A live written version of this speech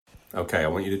Okay, I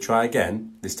want you to try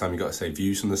again. This time you've got to say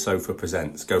Views from the Sofa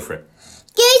presents. Go for it.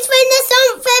 Views from the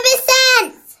Sofa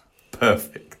presents.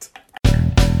 Perfect.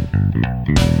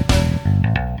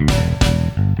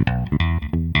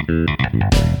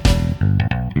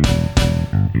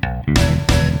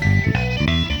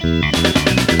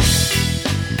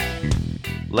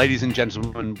 Ladies and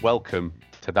gentlemen, welcome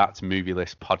to That Movie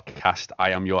List podcast.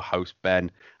 I am your host, Ben,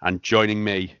 and joining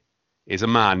me is a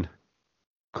man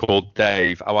called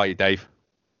Dave. How are you, Dave?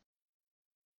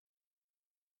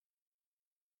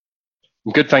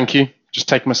 I'm good, thank you. Just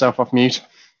taking myself off mute.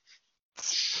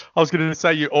 I was going to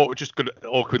say you just going to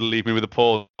awkwardly leave me with a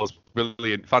pause.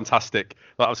 Brilliant, fantastic.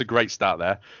 That was a great start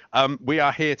there. We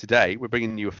are here today. We're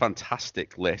bringing you a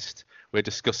fantastic list. We're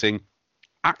discussing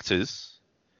actors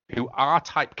who are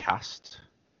typecast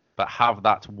but have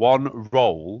that one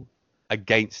role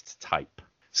against type.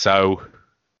 So,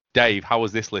 Dave, how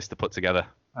was this list to put together?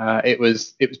 It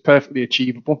was perfectly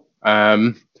achievable.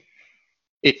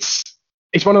 It's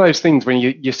one of those things when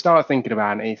you start thinking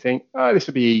about it and you think, oh, this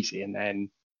would be easy, and then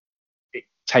it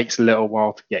takes a little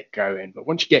while to get going. But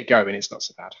once you get going, it's not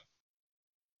so bad.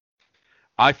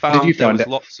 I found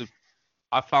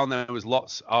there was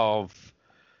lots of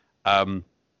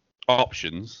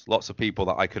options, lots of people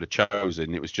that I could have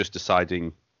chosen. It was just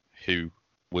deciding who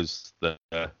was the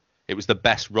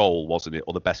best role, wasn't it,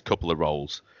 or the best couple of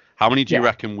roles. How many do you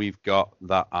reckon we've got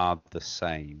that are the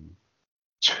same?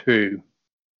 2.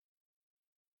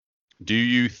 Do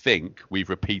you think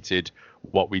we've repeated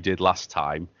what we did last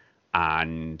time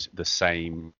and the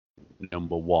same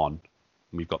number one?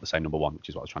 We've got the same number one, which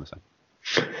is what I was trying to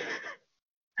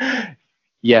say.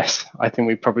 Yes, I think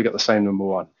we've probably got the same number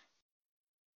one.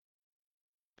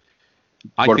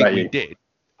 I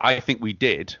think we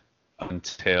did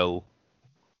until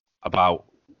about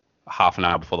half an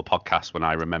hour before the podcast when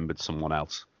I remembered someone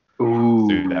else. Ooh.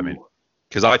 Threw them in.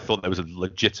 Because I thought there was a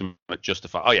legitimate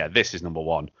justify. Oh, yeah, this is number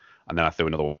one. And then I threw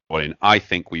another one in. I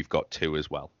think we've got 2 as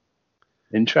well.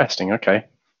 Interesting. Okay.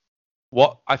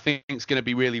 What I think is going to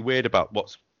be really weird about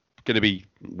weird's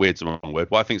the wrong word.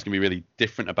 What I think is going to be really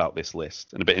different about this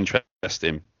list and a bit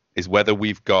interesting is whether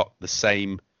we've got the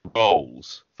same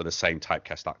roles for the same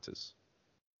typecast actors.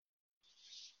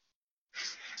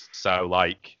 So,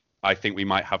 I think we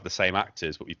might have the same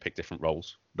actors, but we've picked different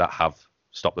roles that have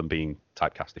stopped them being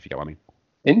typecast, if you get what I mean.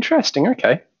 Interesting.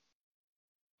 Okay.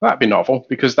 That'd be novel,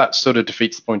 because that sort of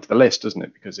defeats the point of the list, doesn't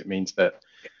it? Because it means that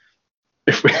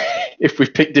if we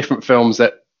pick different films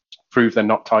that prove they're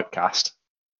not typecast,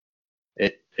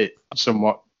 it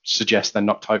somewhat suggests they're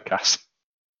not typecast.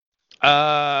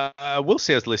 We'll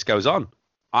see as the list goes on.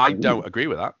 I don't agree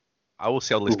with that. I will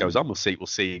see how the list goes on. We'll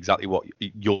see exactly what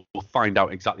you'll find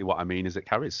out exactly what I mean as it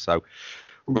carries. So,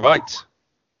 right,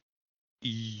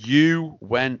 you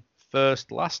went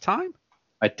first last time.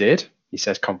 I did. He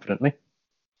says confidently.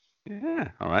 Yeah.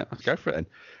 All right. Let's go for it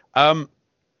then.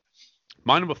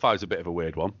 My number 5 is a bit of a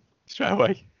weird one. Straight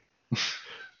away.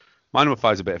 My number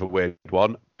 5 is a bit of a weird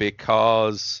one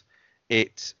because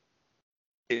it's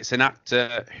an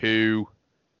actor who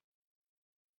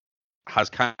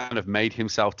has kind of made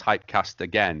himself typecast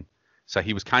again. So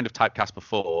he was kind of typecast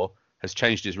before, has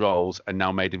changed his roles, and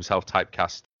now made himself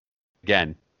typecast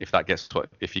again. If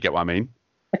you get what I mean.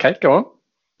 Okay, go on.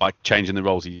 By changing the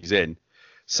roles he's in.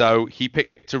 So he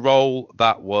picked a role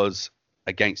that was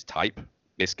against type.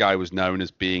 This guy was known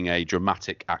as being a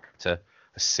dramatic actor,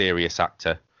 a serious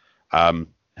actor. Had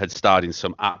starred in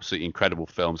some absolutely incredible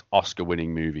films,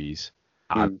 Oscar-winning movies,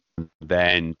 and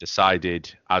then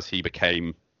decided as he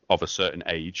became of a certain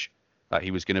age that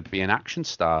he was going to be an action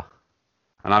star.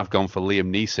 And I've gone for Liam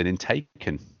Neeson in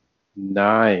Taken.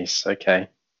 Nice. Okay.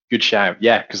 Good shout.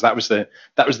 Yeah, because that was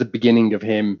the beginning of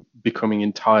him becoming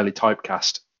entirely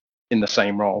typecast in the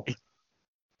same role.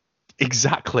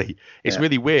 Exactly. It's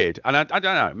really weird. And I don't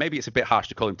know, maybe it's a bit harsh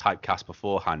to call him typecast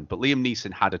beforehand, but Liam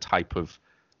Neeson had a type of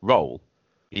role.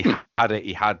 He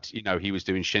was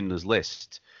doing Schindler's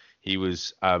List. He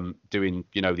was doing,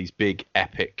 these big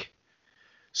epic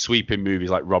sweeping movies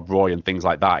like Rob Roy and things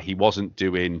like that. He wasn't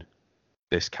doing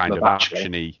this kind of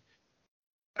actiony.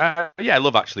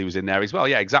 Love Actually was in there as well.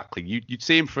 Yeah, exactly. You'd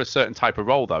see him for a certain type of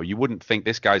role, though. You wouldn't think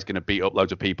this guy's going to beat up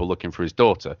loads of people looking for his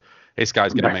daughter. This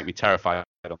guy's going to make me terrified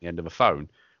on the end of a phone.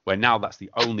 Where now that's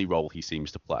the only role he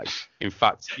seems to play. In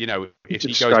fact, if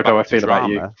he goes back to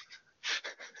drama,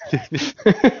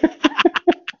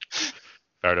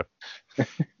 fair enough.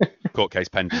 Court case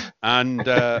pending. And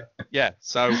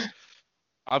so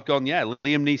I've gone, Liam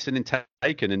Neeson in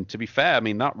Taken. And to be fair, I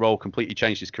mean, that role completely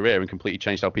changed his career and completely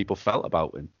changed how people felt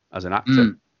about him as an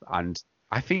actor. And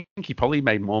I think he probably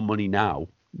made more money now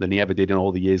than he ever did in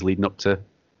all the years leading up to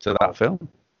to that film.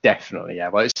 Definitely, yeah.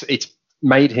 Well, it's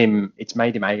made him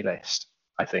A-list,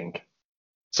 I think.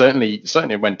 Certainly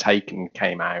when Taken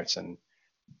came out and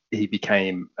he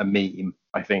became a meme,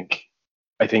 I think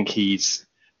he's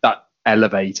that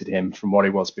elevated him from what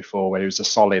he was before, where he was a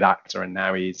solid actor, and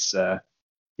now he's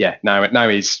now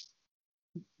he's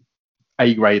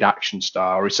A-grade action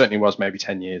star, or he certainly was maybe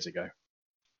 10 years ago.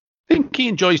 I think he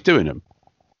enjoys doing them.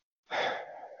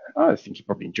 I think he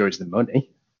probably enjoys the money.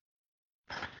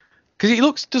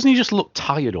 Because doesn't he just look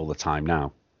tired all the time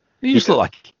now? He just look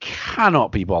like he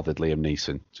cannot be bothered, Liam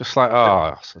Neeson. Just like,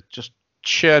 just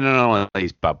churning all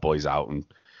these bad boys out and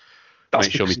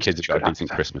make sure my kids have got a decent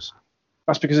Christmas.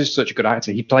 That's because he's such a good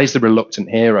actor. He plays the reluctant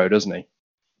hero, doesn't he?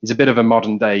 He's a bit of a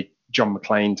modern day John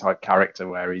McClane type character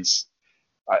where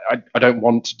I don't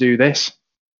want to do this,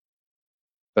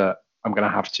 but I'm going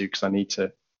to have to because I need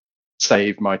to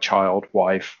save my child,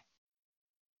 wife,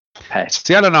 pet.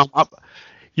 See, I don't know.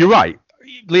 You're right.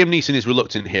 Liam Neeson is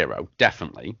reluctant hero,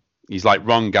 definitely. He's like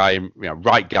right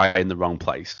guy in the wrong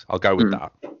place. I'll go with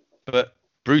that. But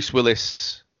Bruce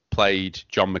Willis played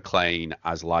John McClane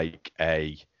as like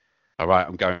all right,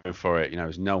 I'm going for it.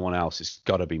 There's no one else. It's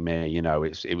got to be me.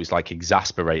 It was like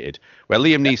exasperated. Where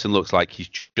Liam Neeson looks like he's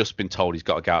just been told he's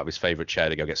got to get out of his favorite chair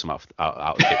to go get some out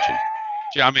of the kitchen.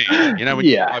 Do you know what I mean? When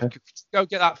you go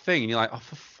get that thing and you're like,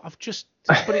 but it's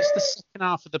the second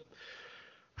half of the.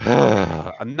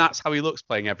 And that's how he looks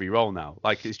playing every role now.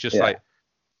 Like it's just like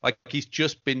he's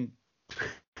just been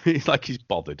like he's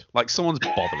bothered. Like someone's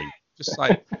bothering. Just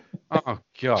like, oh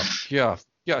god,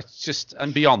 just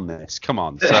and beyond this. Come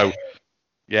on. So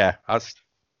yeah, I was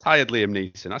tired Liam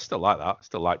Neeson. I still like that. I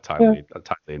still like tired Liam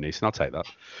Neeson. I'll take that.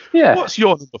 Yeah. What's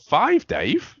your number 5,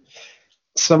 Dave?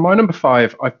 So my number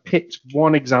 5, I picked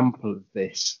one example of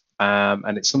this,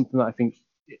 and it's something that I think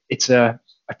it's a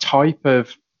type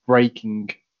of breaking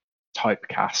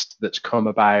typecast that's come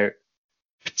about,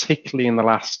 particularly in the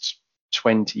last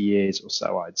 20 years or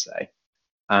so, I'd say.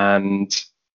 And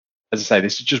as I say,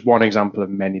 this is just one example of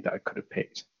many that I could have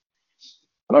picked.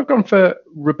 And I've gone for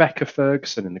Rebecca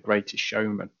Ferguson in The Greatest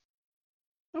Showman.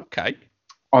 Okay.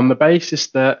 On the basis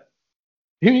that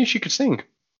who knew she could sing?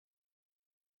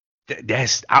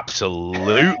 There's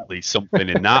absolutely something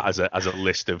in that as a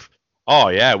list of. Oh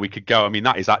yeah, we could go. I mean,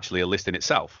 that is actually a list in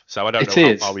itself. So I don't know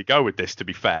how far we go with this, to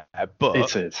be fair. But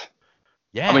it is.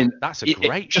 Yeah, I mean, that's a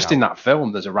great. Just in that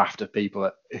film, there's a raft of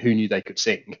people who knew they could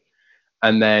sing,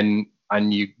 and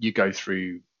you go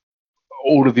through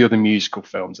all of the other musical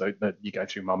films. You go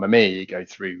through Mamma Mia, you go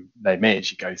through Les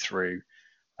Mis, you go through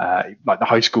like the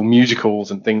High School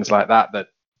Musicals and things like that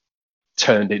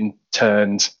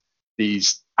turned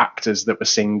these actors that were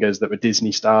singers, that were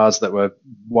Disney stars, that were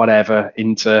whatever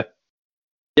into.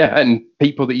 Yeah, and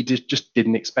people that you just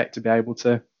didn't expect to be able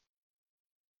to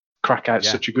crack out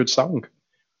such a good song.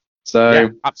 So yeah,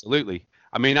 absolutely.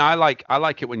 I mean, I like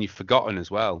it when you've forgotten as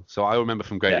well. So I remember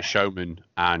from Greatest Showman,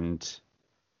 and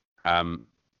no,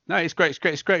 it's great.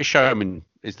 Greatest Showman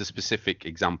is the specific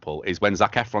example. Is when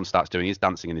Zac Efron starts doing his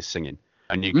dancing and his singing,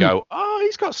 and you go,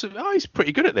 he's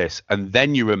pretty good at this, and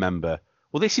then you remember,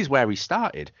 well, this is where he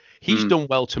started. He's done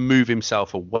well to move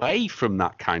himself away from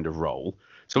that kind of role.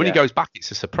 So when he goes back,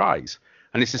 it's a surprise.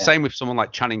 And it's the same with someone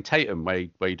like Channing Tatum, where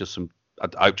he does some.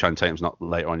 I hope Channing Tatum's not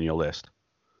later on your list.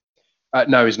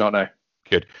 No, he's not. No.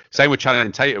 Good. Same with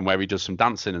Channing Tatum, where he does some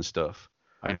dancing and stuff.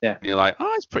 And you're like,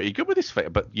 he's pretty good with his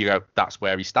fit. But you go, that's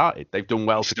where he started. They've done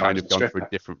well to kind of go through a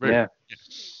different route. Yeah.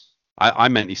 I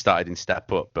meant he started in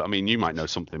Step Up, but I mean, you might know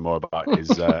something more about his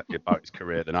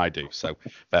career than I do. So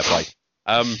fair play.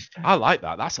 I like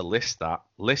that. That's a list. That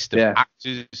list of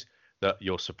actors that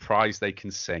you're surprised they can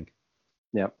sing.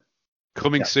 Yeah.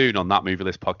 Coming soon on that Movie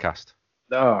List podcast.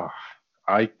 Oh,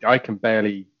 I can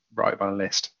barely write my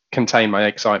list, contain my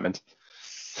excitement.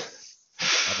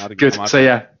 Good. So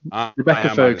yeah,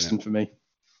 Rebecca Ferguson for me.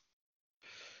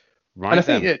 Right. And I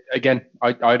think again,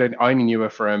 I only knew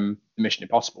her from the Mission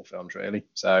Impossible films, really.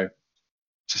 So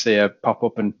to see her pop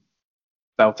up and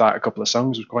belt out a couple of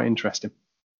songs was quite interesting.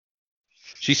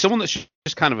 She's someone that's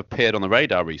just kind of appeared on the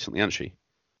radar recently, hasn't she?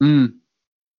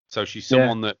 So she's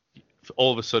someone that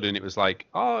all of a sudden it was like,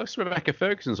 it's Rebecca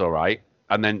Ferguson's all right,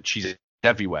 and then she's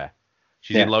everywhere.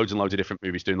 She's in loads and loads of different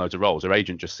movies, doing loads of roles. Her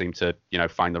agent just seemed to,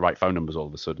 find the right phone numbers all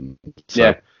of a sudden. So.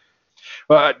 Yeah.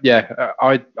 Well,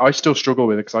 I still struggle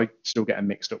with it because I still get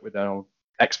mixed up with an old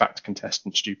X Factor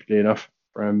contestant, stupidly enough,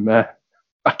 from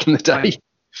back in the day.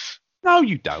 No,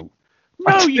 you don't.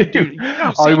 No, you do.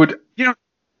 I would.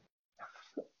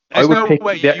 There's no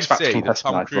way the X Factor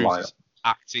contestant Tom Cruise is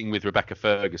acting with Rebecca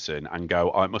Ferguson and go,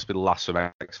 it must be the last of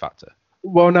X Factor.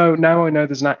 Well, no, now I know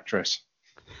there's an actress.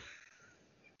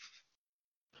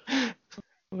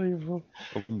 Unbelievable.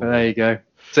 There you go.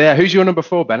 So yeah, who's your number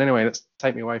 4, Ben? Anyway, let's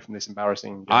take me away from this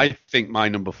embarrassing game. I think my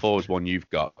number 4 is one you've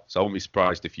got, so I won't be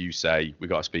surprised if you say we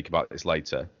got to speak about this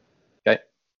later. Okay.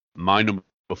 My number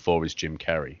 4 is Jim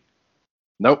Carrey.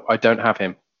 Nope, I don't have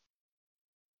him.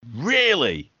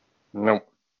 Really? Nope.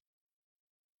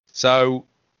 So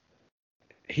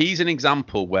he's an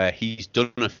example where he's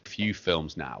done a few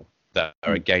films now that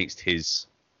are against his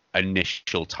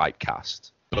initial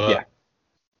typecast.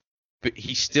 But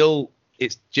he's still,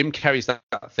 it's Jim Carrey's that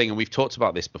thing, and we've talked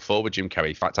about this before with Jim Carrey.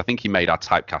 In fact, I think he made our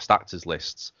typecast actors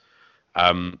lists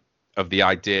of the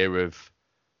idea of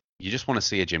you just want to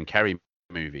see a Jim Carrey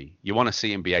movie. You want to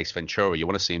see him be Ace Ventura. You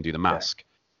want to see him do The Mask.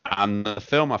 And the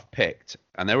film I've picked,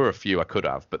 and there were a few I could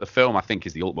have, but the film I think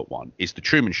is the ultimate one, is The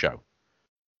Truman Show.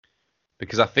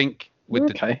 Because I think with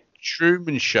the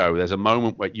Truman Show, there's a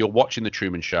moment where you're watching The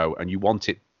Truman Show and you want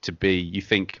it to be, you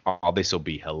think, oh, this will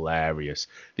be hilarious.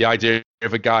 The idea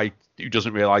of a guy who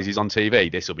doesn't realize he's on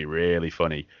TV, this will be really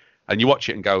funny. And you watch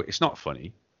it and go, it's not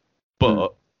funny,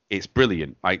 but it's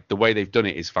brilliant. Like, the way they've done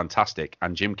it is fantastic.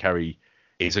 And Jim Carrey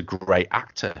is a great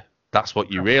actor. That's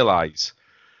what you realize.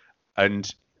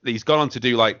 And he's gone on to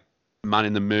do like Man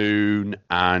in the Moon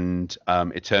and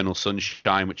Eternal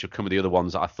Sunshine, which have come with the other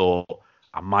ones that I thought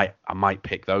I might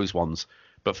pick those ones.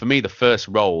 But for me, the first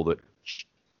role that,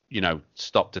 you know,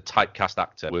 stopped a typecast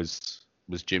actor was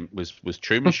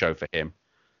Truman Show for him.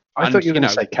 I thought you were going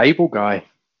to say Cable Guy.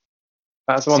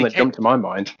 That's the one that jumped to my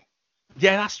mind.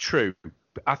 Yeah, that's true.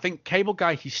 I think Cable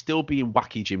Guy, he's still being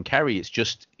wacky Jim Carrey. It's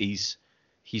just he's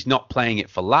not playing it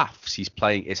for laughs.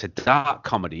 It's a dark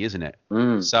comedy, isn't it?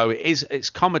 So it's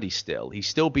comedy still. He's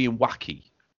still being wacky.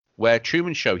 Where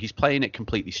Truman Show, he's playing it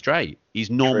completely straight. He's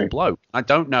normal bloke. I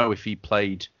don't know if he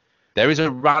played. There is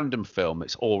a random film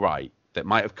that's all right that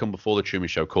might have come before the Truman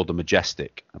Show called The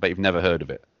Majestic. I bet you've never heard of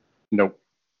it. Nope.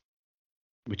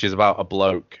 Which is about a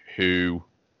bloke who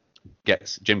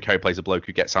Jim Carrey plays a bloke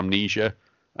who gets amnesia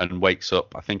and wakes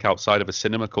up, I think, outside of a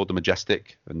cinema called The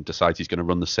Majestic and decides he's going to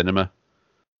run the cinema.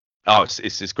 Oh,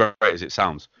 it's as great as it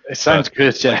sounds. It sounds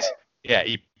good, yeah. Yeah,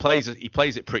 he plays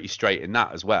it pretty straight in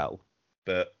that as well.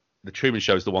 But the Truman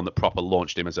Show is the one that proper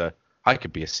launched him as I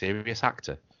could be a serious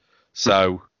actor.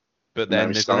 So, but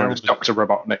then there's Dr.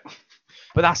 Robotnik.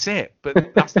 But that's it.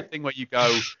 But that's the thing where you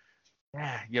go,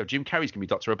 yeah, Jim Carrey's gonna be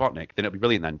Dr. Robotnik. Then it'll be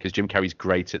brilliant then, because Jim Carrey's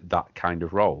great at that kind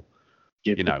of role.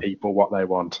 Give the people what they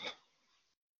want.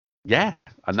 Yeah,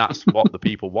 and that's what the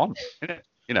people want.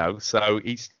 You know, so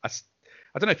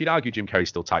I don't know if you'd argue Jim Carrey's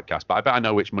still typecast, but I bet I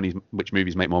know which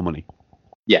movies make more money.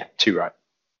 Yeah, too right.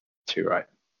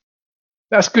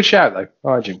 That's a good shout, though.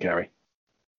 All right, Jim Carrey.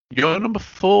 You're number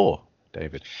 4,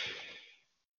 David.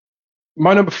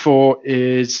 My number 4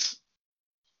 is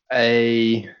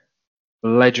a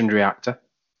legendary actor.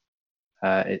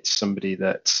 It's somebody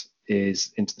that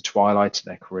is into the twilight of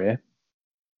their career.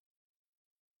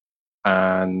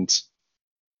 And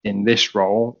in this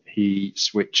role, he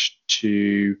switched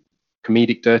to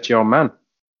comedic dirty old man.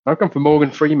 I've gone for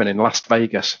Morgan Freeman in Las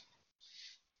Vegas.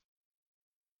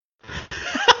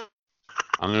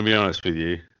 I'm going to be honest with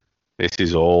you. This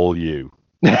is all you.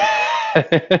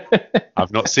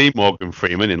 I've not seen Morgan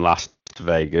Freeman in Las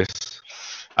Vegas.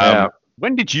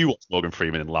 When did you watch Morgan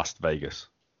Freeman in Las Vegas?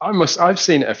 I've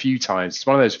seen it a few times. It's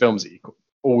one of those films that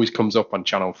always comes up on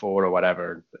Channel 4 or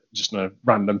whatever, just on a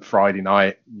random Friday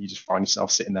night. You just find yourself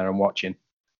sitting there and watching.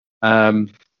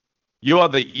 You are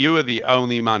the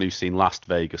only man who's seen Las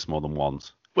Vegas more than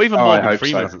once. Well, even Morgan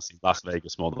Freeman hasn't seen Las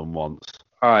Vegas more than once.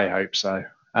 I hope so.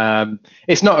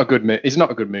 It's not a good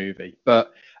movie,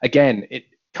 but again, it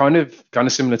kind of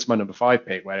similar to my number 5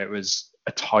 pick, where it was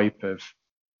a type of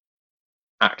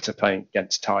actor playing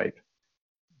against type.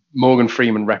 Morgan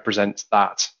Freeman represents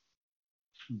that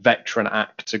veteran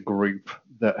actor group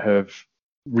that have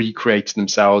recreated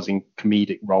themselves in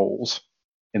comedic roles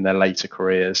in their later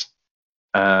careers.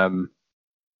 And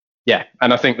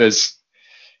I think it's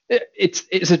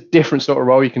a different sort of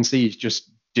role. You can see he's just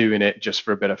doing it just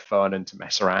for a bit of fun and to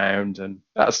mess around, and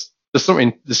there's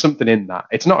something in that.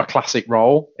 It's not a classic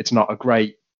role, it's not a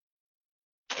great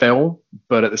film,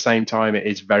 but at the same time it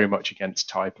is very much against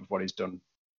type of what he's done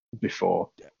before.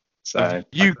 So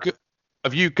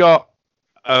have you got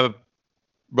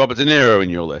Robert De Niro in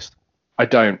your list? I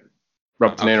don't.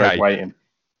 Robert De Niro's waiting.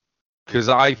 Because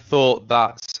I thought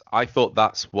that's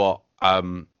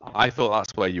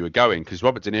where you were going, because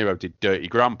Robert De Niro did Dirty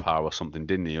Grandpa or something,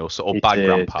 didn't he? Or Bad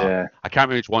Grandpa. Yeah. I can't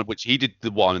remember which one. Which he did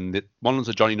the one, and one was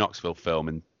a Johnny Knoxville film,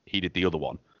 and he did the other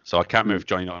one. So I can't remember if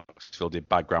Johnny Knoxville did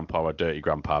Bad Grandpa or Dirty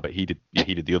Grandpa, but he did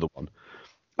the other one.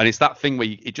 And it's that thing where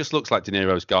it just looks like De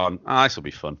Niro's gone, this will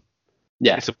be fun.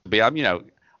 Yeah. This will be,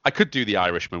 I could do The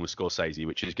Irishman with Scorsese,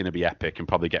 which is going to be epic and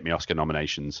probably get me Oscar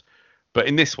nominations. But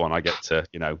in this one, I get to,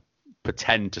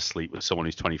 pretend to sleep with someone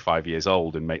who's 25 years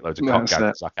old and make loads of cock gags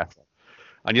with Zac Efron.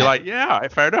 And you're like, yeah,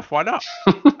 fair enough, why not?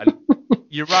 And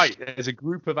you're right. There's a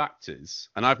group of actors,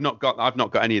 and I've not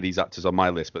got any of these actors on my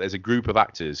list, but there's a group of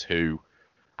actors who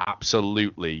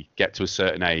absolutely get to a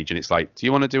certain age, and it's like, do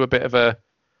you want to do a bit of a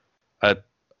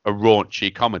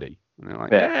raunchy comedy? And they're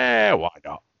like, yeah, why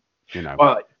not?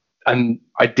 Well, and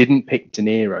I didn't pick De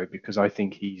Niro because I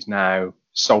think he's now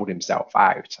sold himself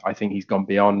out. I think he's gone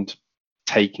beyond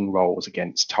taking roles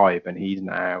against type, and he's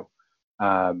now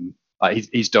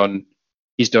he's done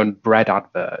bread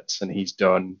adverts, and he's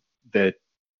done the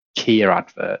Kia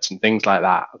adverts and things like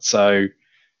that. So,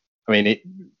 I mean,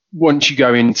 once you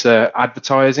go into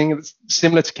advertising, it's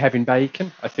similar to Kevin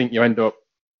Bacon. I think you end up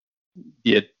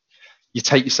you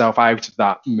take yourself out of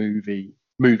that movie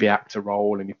actor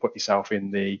role, and you put yourself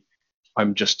in the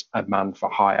I'm just a man for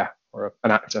hire or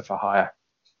an actor for hire.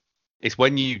 It's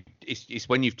when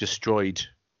you've destroy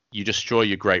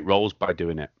your great roles by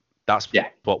doing it. That's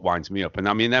what winds me up. And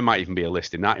I mean, there might even be a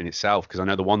list in that in itself, because I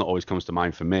know the one that always comes to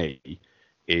mind for me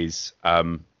is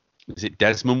it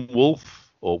Desmond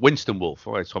Wolfe or Winston Wolfe?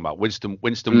 What am I talking about? Winston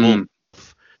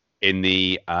Wolfe in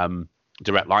the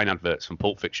Direct Line adverts from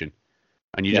Pulp Fiction,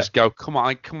 and you just go, come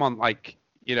on, like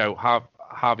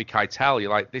Harvey Keitel.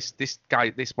 You're like, this guy,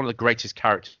 this one of the greatest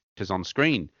characters on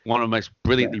screen, one of the most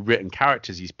brilliantly written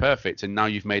characters. He's perfect, and now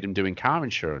you've made him doing car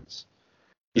insurance.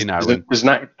 There is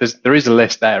a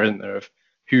list there, isn't there, of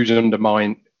who's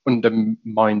undermined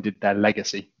their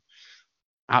legacy.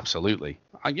 Absolutely.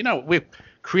 We're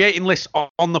creating lists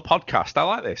on the podcast. I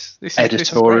like this.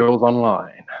 Editorials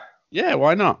online. Yeah,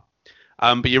 why not?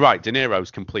 But you're right. De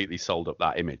Niro's completely sold up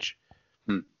that image.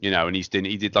 And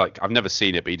he did like, I've never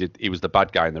seen it, but he was the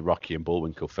bad guy in the Rocky and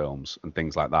Bullwinkle films and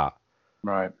things like that.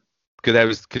 Right.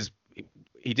 Because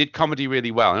he did comedy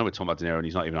really well. I know we're talking about De Niro and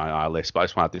he's not even on our list, but I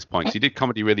just want to add this point. So he did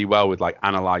comedy really well with like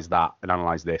Analyze That and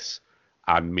Analyze This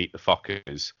and Meet the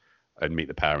Fockers and Meet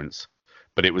the Parents.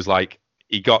 But it was like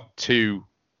he got two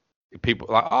people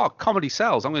like, oh, comedy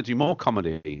sells. I'm going to do more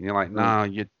comedy. And you're like, nah,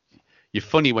 you're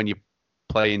funny when you're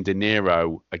playing De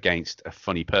Niro against a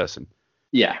funny person.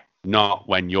 Yeah. Not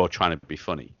when you're trying to be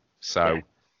funny. So,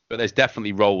 but there's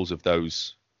definitely roles of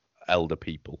those elder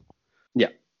people. Yeah.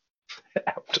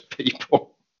 Elder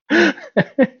people.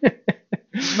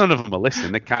 None of them are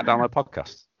listening. They can't download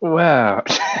podcasts. Wow.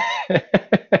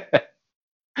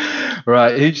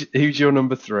 Right. Who's your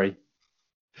number 3?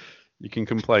 You can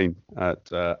complain at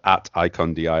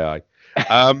IconDII.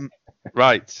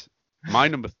 Right. My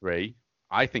number 3,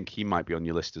 I think he might be on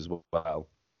your list as well.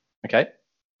 Okay.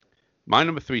 My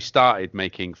number 3 started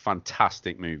making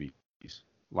fantastic movies,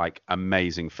 like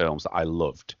amazing films that I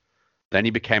loved. Then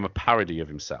he became a parody of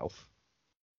himself.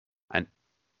 And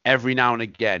every now and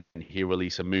again, he'll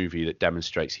release a movie that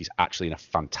demonstrates he's actually a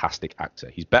fantastic actor.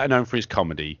 He's better known for his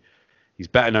comedy. He's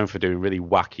better known for doing really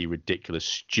wacky, ridiculous,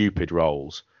 stupid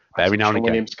roles. But every now and again.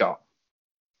 William Scott.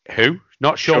 Who?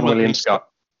 Not Sean William Scott.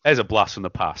 There's a blast from the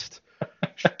past.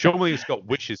 Sean William Scott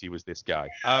wishes he was this guy.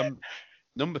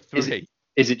 Number 3.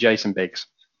 Is it Jason Biggs?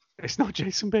 It's not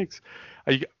Jason Biggs.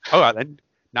 All right, then.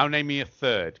 Now name me a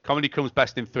third. Comedy comes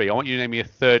best in 3. I want you to name me a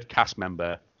third cast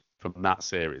member from that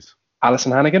series.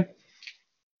 Alison Hannigan?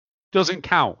 Doesn't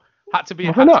count. Had to be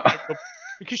Why not?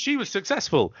 Because she was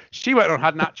successful. She went on and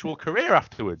had an actual career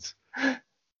afterwards.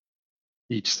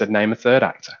 You just said name a third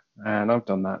actor, and I've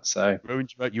done that. So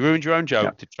you ruined your own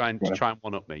joke to try and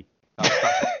one up me.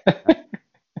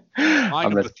 My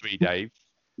number 3, Dave.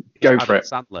 Go for it.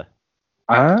 Sandler.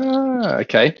 Ah,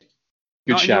 okay.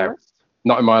 Good shout.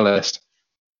 Not in my list.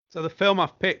 So the film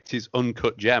I've picked is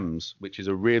Uncut Gems, which is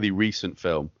a really recent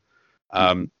film,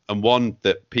 and one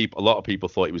that a lot of people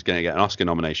thought he was going to get an Oscar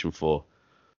nomination for.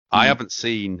 I haven't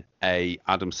seen a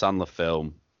Adam Sandler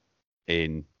film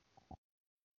in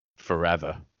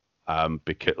forever,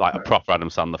 because like a proper Adam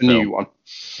Sandler film, new one,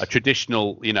 a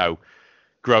traditional,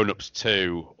 Grown Ups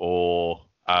 2 or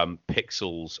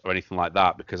Pixels or anything like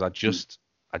that, because I just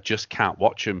can't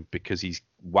watch him because he's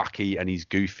wacky and he's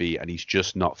goofy and he's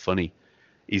just not funny.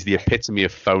 He's the epitome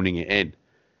of phoning it in,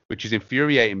 which is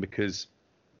infuriating because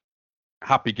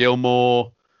Happy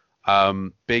Gilmore,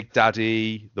 Big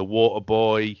Daddy, The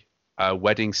Waterboy,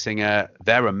 Wedding Singer,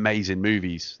 they're amazing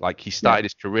movies. Like, he started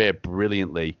his career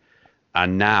brilliantly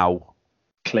and now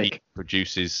he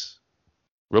produces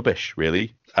rubbish,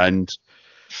 really. And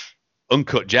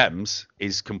Uncut Gems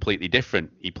is completely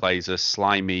different. He plays a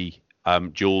slimy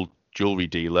jewelry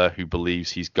dealer who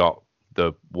believes he's got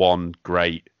the one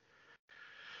great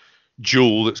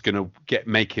jewel that's going to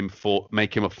make him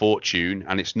a fortune,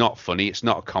 and it's not funny, it's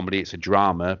not a comedy, it's a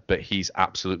drama, but he's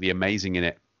absolutely amazing in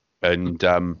it, and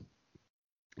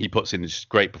he puts in this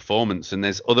great performance. And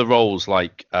there's other roles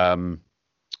like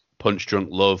Punch Drunk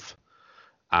Love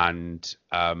and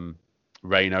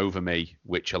Reign Over Me,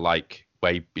 which are like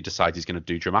where he decides he's going to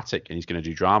do dramatic and he's going to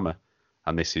do drama,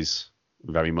 and this is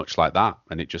very much like that,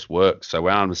 and it just works. So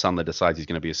when Adam Sandler decides he's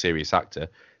going to be a serious actor,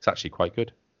 it's actually quite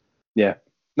good. Yeah,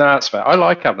 no, that's fair. I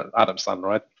like Adam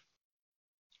Sandler.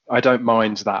 I don't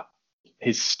mind that,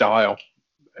 his style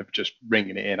of just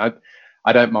ringing it in.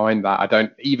 I don't mind that. I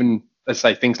don't even, let's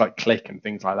say, things like Click and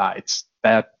things like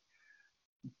that.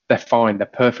 They're fine. They're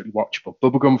perfectly watchable.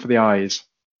 Bubblegum for the eyes.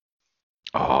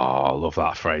 Oh, I love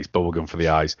that phrase, bubblegum for the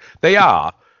eyes. They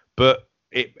are, but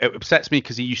it upsets me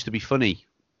because he used to be funny.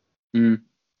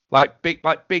 Like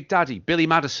Big Daddy, Billy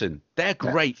Madison. They're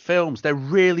great films. They're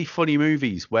really funny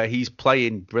movies where he's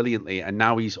playing brilliantly, and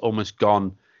now he's almost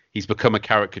gone. He's become a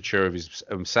caricature of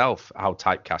himself, how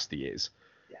typecast he is.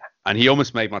 Yeah. And he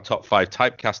almost made my top 5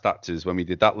 typecast actors when we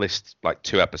did that list like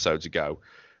 2 episodes ago.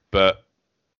 But,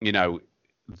 you know,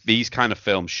 these kind of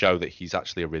films show that he's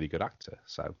actually a really good actor.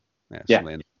 So, yeah.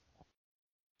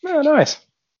 Oh, nice.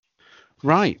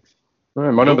 Right.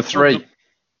 My number 3.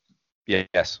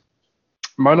 Yes.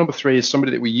 My number 3 is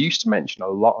somebody that we used to mention a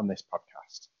lot on this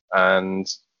podcast,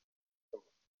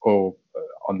 or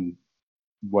on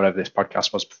whatever this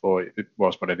podcast was before it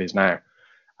was what it is now.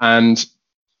 And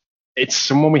it's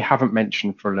someone we haven't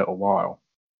mentioned for a little while.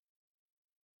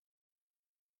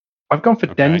 I've gone for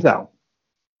Denzel.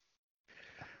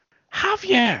 Have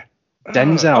you?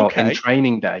 Denzel in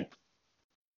Training Day.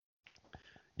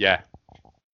 Yeah.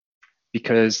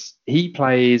 Because he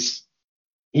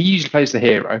usually plays the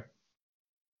hero.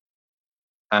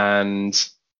 And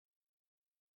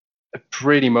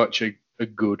pretty much a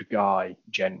good guy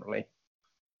generally.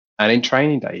 And in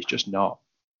Training Day, he's just not.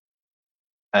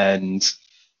 And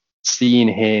seeing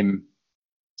him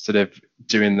sort of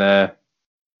doing the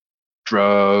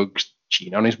drugs,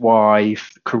 cheating on his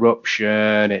wife,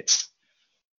 corruption, it's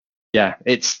a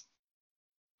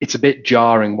bit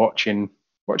jarring watching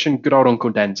good old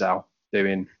Uncle Denzel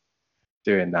doing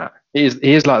that. He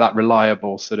is like that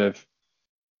reliable sort of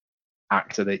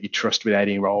actor that you trust with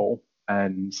any role,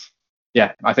 and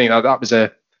yeah, I think that was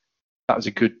a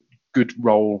good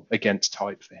role against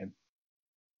type for him,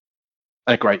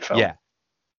 and a great film. Yeah.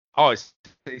 Oh, it's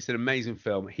an amazing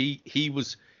film. He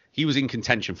was in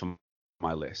contention for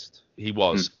my list. He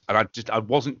was, and I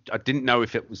didn't know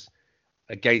if it was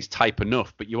against type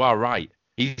enough. But you are right.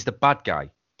 He's the bad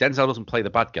guy. Denzel doesn't play the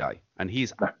bad guy, and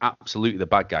he's absolutely the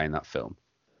bad guy in that film.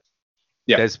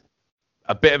 Yeah. There's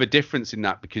a bit of a difference in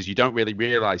that because you don't really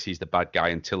realize he's the bad guy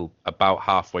until about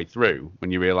halfway through,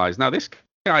 when you realize, now this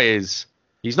guy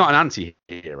he's not an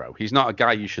anti-hero. He's not a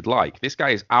guy you should like. This guy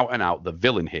is out and out the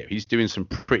villain here. He's doing some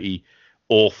pretty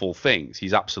awful things.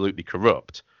 He's absolutely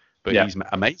corrupt, but he's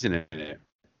amazing in it.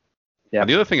 Yeah. And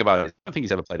the other thing about it, I don't think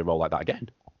he's ever played a role like that again.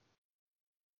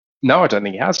 No, I don't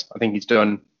think he has. I think he's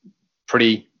done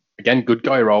pretty, again, good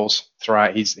guy roles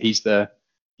throughout. He's the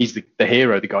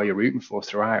hero, the guy you're rooting for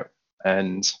throughout.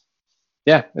 And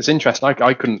yeah, it's interesting.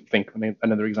 I couldn't think of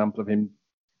another example of him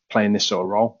playing this sort of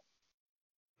role.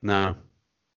 No.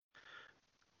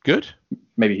 Good.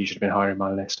 Maybe he should have been higher in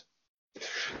my list.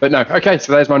 But no. Okay,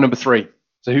 so there's my number 3.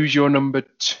 So who's your number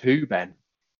 2, Ben?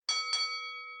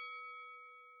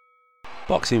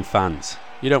 Boxing fans.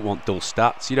 You don't want dull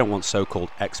stats, you don't want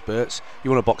so-called experts. You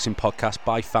want a boxing podcast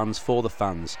by fans for the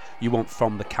fans. You want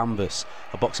From the Canvas,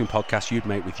 a boxing podcast you'd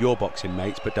make with your boxing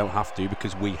mates but don't have to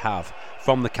because we have.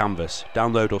 From the Canvas.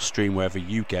 Download or stream wherever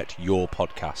you get your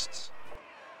podcasts.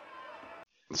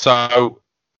 So,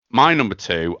 my number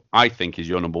 2, I think, is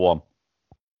your number 1.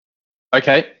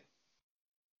 Okay.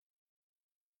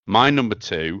 My number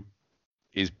 2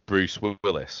 is Bruce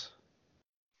Willis.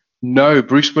 No,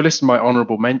 Bruce Willis is my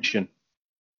honourable mention.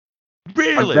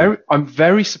 Really? I'm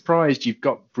very surprised you've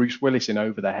got Bruce Willis in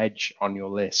Over the Hedge on your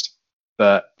list,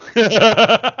 but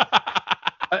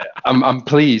I'm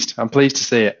pleased. I'm pleased to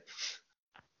see it.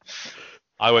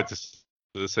 I went to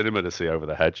the cinema to see Over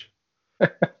the Hedge.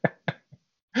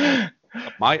 I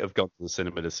might have gone to the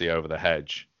cinema to see Over the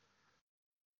Hedge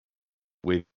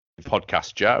with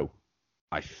Podcast Joe,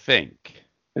 I think.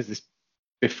 Is this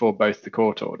before both the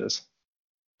court orders?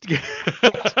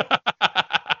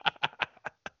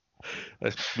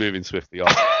 Let's moving swiftly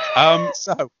on.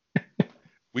 So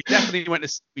we definitely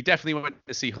went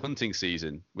to see Hunting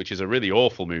Season, which is a really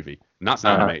awful movie, and that's an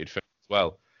animated film as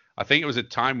well. I think it was a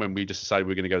time when we just decided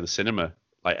we were going to go to the cinema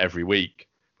like every week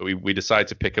But we decided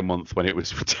to pick a month when it was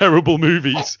terrible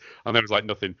movies, and there was like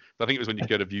nothing. I think it was when you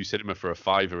go to View Cinema for a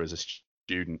 £5 as a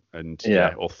student, and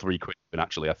or £3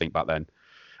 actually, I think back then.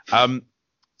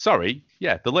 Sorry,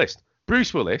 the list.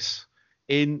 Bruce Willis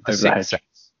in The Sixth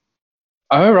Sense.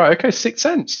 Oh right, okay, Sixth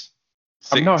Sense.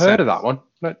 I've not heard of that one.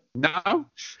 No.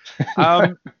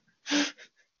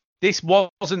 This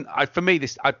wasn't for me.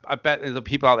 I bet the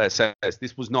people out there says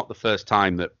this was not the first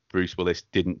time that Bruce Willis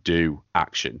didn't do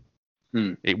action.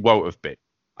 It won't have been.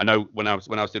 I know when I was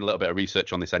doing a little bit of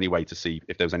research on this anyway to see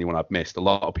if there was anyone I'd missed. A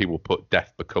lot of people put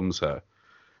Death Becomes Her,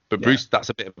 but Bruce, that's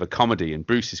a bit of a comedy, and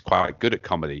Bruce is quite good at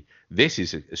comedy. This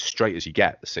is as straight as you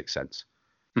get. The Sixth Sense.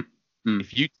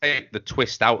 If you take the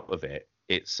twist out of it,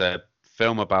 it's a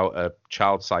film about a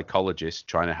child psychologist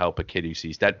trying to help a kid who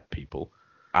sees dead people,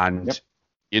 and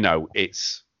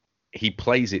he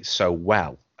plays it so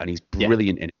well, and he's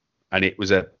brilliant in it, and it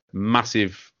was a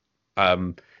massive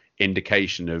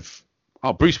indication of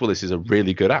Bruce Willis is a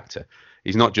really good actor.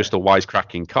 He's not just a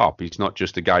wisecracking cop. He's not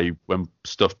just a guy who, when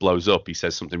stuff blows up, he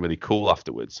says something really cool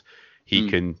afterwards. He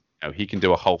can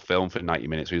do a whole film for 90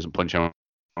 minutes where he doesn't punch anyone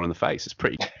in the face. It's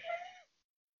pretty.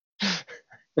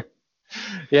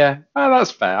 Yeah,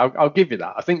 that's fair. I'll give you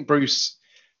that. I think Bruce,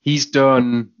 he's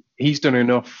done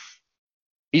enough.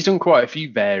 He's done quite a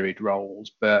few varied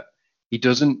roles, but he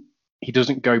doesn't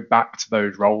go back to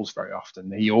those roles very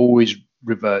often. He always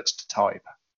reverts to type.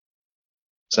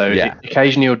 So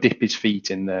occasionally he'll dip his feet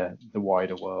in the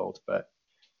wider world. But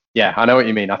yeah, I know what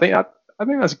you mean. I think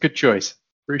that's a good choice.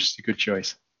 Bruce is a good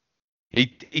choice.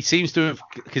 He seems to have,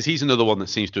 because he's another one that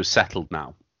seems to have settled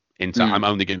now into I'm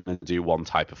only going to do one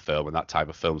type of film, and that type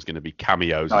of film is going to be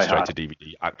cameos and straight to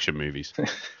DVD action movies.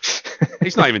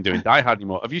 He's not even doing Die Hard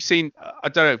anymore. Have you seen? I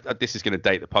don't know if this is going to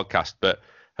date the podcast, but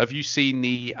have you seen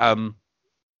the?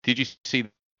 Did you see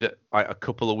that a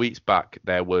couple of weeks back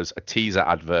there was a teaser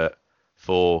advert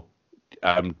for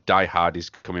Die Hard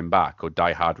is coming back, or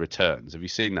Die Hard Returns? Have you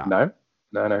seen that? No.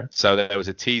 So there was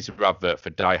a teaser advert for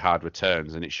Die Hard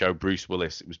Returns, and it showed Bruce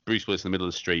Willis. It was Bruce Willis in the middle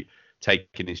of the street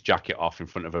taking his jacket off in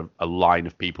front of a line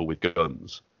of people with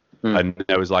guns. And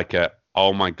there was like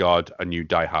oh my God, a new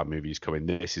Die Hard movie is coming.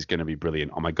 This is going to be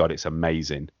brilliant. Oh my God, it's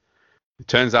amazing. It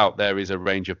turns out there is a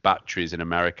range of batteries in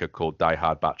America called Die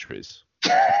Hard batteries.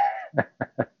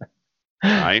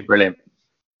 Right? Brilliant.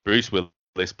 Bruce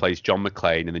Willis plays John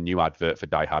McClane in the new advert for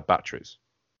Die Hard batteries.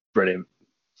 Brilliant.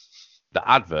 The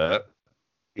advert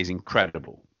is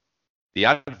incredible. The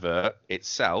advert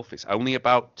itself, it's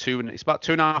about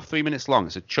 2.5, 3 minutes long.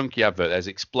 It's a chunky advert. There's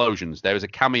explosions. There is a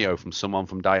cameo from someone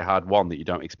from Die Hard 1 that you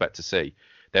don't expect to see.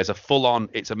 There's a full-on,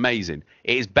 it's amazing.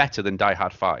 It is better than Die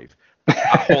Hard 5.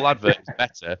 That whole advert is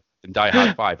better than Die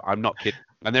Hard 5. I'm not kidding.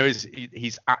 And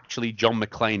he's actually John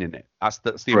McClane in it. That's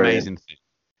the Brilliant. Amazing thing.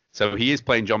 So he is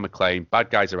playing John McClane. Bad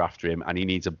guys are after him, and he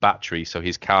needs a battery so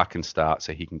his car can start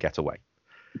so he can get away.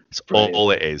 That's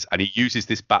all it is. And he uses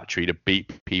this battery to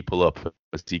beat people up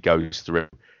as he goes through.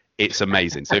 It's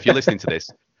amazing. So if you're listening to this,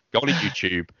 go on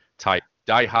YouTube, type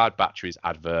Die Hard batteries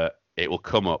advert. It will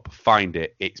come up. Find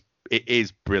it. It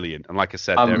is brilliant. And like I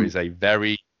said, there is a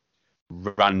very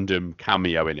random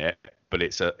cameo in it, but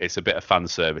it's a bit of fan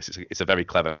service. It's a very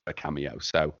clever cameo.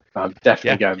 So I'm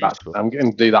definitely going back. I'm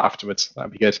going to do that afterwards.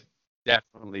 That'd be good.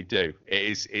 Definitely do.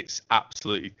 It's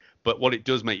absolutely. But what it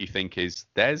does make you think is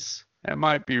there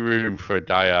might be room for a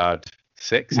Die Hard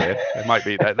 6 here. There might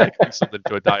be there could be something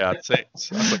to a Die Hard 6.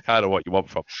 That's kind of what you want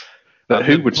from. But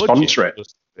who would sponsor it?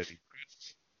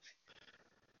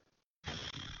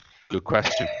 Good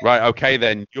question. Right, okay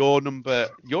then. You're number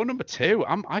 2.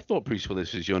 I thought Bruce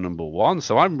Willis was your number 1,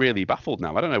 so I'm really baffled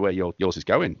now. I don't know where yours is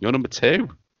going. You're number 2.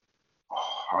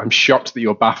 Oh, I'm shocked that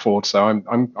you're baffled. So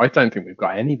I don't think we've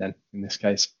got any then in this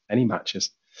case, any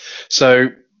matches. So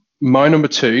my number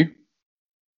 2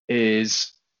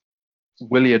 is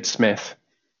Williard Smith.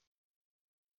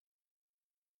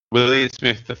 Williard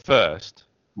Smith the first.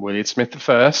 Williard Smith the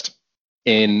first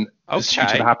in Pursuit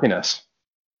of Happiness.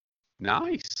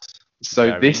 Nice. So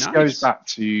Very this nice. goes back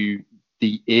to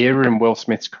the era in Will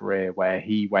Smith's career where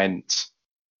he went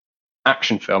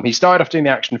action film. He started off doing the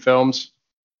action films,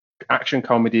 action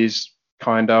comedies,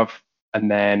 kind of,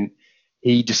 and then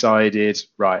he decided,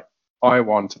 right, I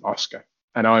want an Oscar,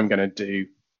 and I'm going to do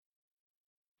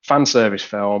fan service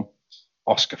film,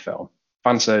 Oscar film,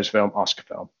 fan service film, Oscar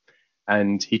film.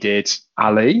 And he did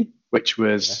Ali, which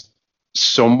was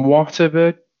somewhat of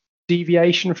a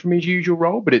deviation from his usual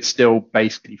role, but it's still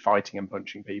basically fighting and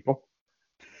punching people.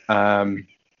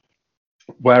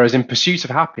 Whereas in Pursuit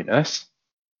of Happiness,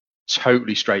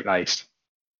 totally straight-laced,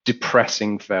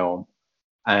 depressing film.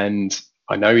 And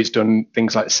I know he's done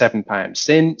things like £7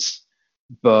 since,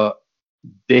 but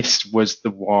this was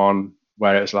the one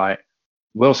where it was like,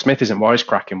 Will Smith isn't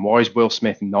wisecracking. Why is Will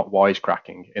Smith not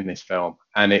wisecracking in this film?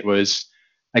 And it was,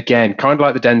 again, kind of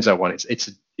like the Denzel one.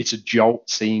 It's a jolt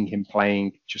seeing him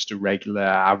playing just a regular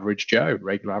average Joe,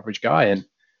 regular average guy.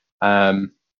 And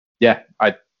yeah,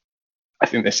 I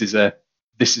think this is a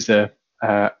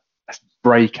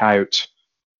breakout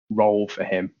role for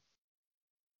him.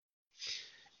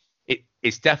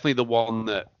 It's definitely the one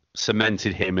that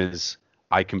cemented him as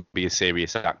I can be a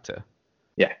serious actor.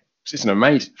 Yeah, it's an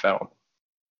amazing film.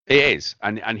 It is,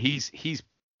 and he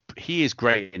is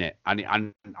great in it,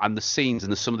 and the scenes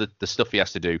and some of the stuff he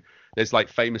has to do. There's like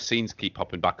famous scenes keep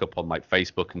popping back up on like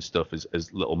Facebook and stuff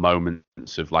as little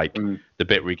moments of like the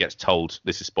bit where he gets told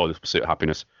this is Spoilers Pursuit of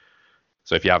Happiness.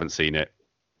 So if you haven't seen it,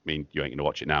 I mean you ain't gonna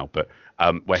watch it now, but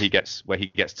where he gets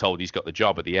told he's got the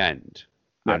job at the end,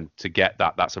 and to get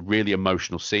that's a really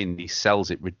emotional scene. He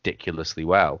sells it ridiculously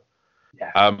well.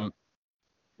 Yeah.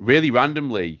 Really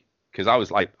randomly. Because I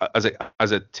was like, as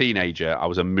a teenager, I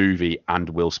was a movie and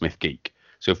Will Smith geek.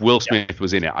 So if Will Smith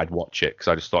was in it, I'd watch it because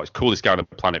I just thought it's coolest guy on the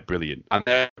planet, brilliant. And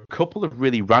there are a couple of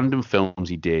really random films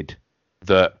he did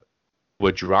that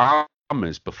were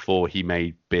dramas before he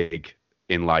made big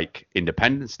in like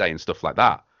Independence Day and stuff like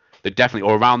that. That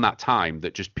definitely, or around that time,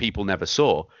 that just people never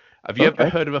saw. Have you ever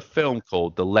heard of a film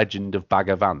called The Legend of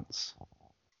Bagger Vance?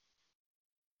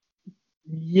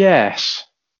 Yes,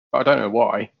 but I don't know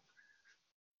why.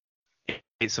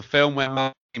 It's a film where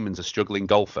Matt Damon's a struggling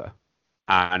golfer,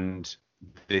 and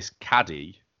this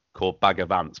caddy called Bagger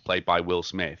Vance, played by Will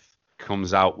Smith,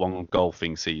 comes out one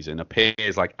golfing season,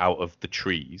 appears like out of the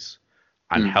trees,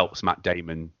 and helps Matt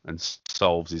Damon and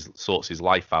sorts his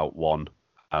life out one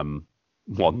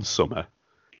summer.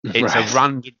 It's a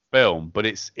random film, but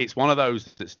it's one of those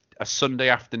that's a Sunday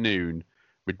afternoon,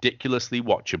 ridiculously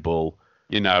watchable.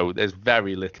 You know, there's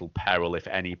very little peril, if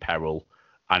any peril.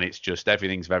 And it's just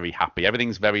everything's very happy.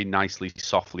 Everything's very nicely,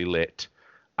 softly lit.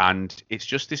 And it's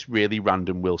just this really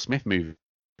random Will Smith movie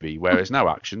where there's no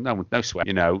action, no sweat.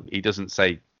 You know, he doesn't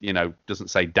say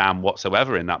damn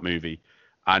whatsoever in that movie.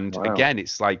 And again,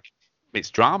 it's like, it's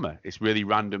drama. It's really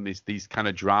random. These kind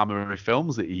of drama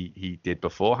films that he did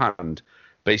beforehand.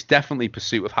 But it's definitely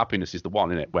Pursuit of Happiness is the one,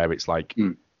 isn't it? Where it's like,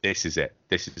 this is it.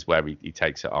 This is where he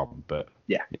takes it on. But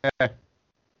yeah.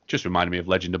 Just reminded me of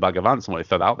Legend of Bagger Vance and what they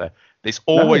throw out there. It's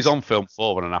always on Film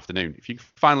 4 on an afternoon. If you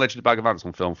find Legend of Bagger Vance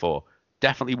on Film 4,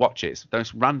 definitely watch it. It's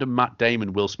those random Matt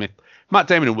Damon, Will Smith. Matt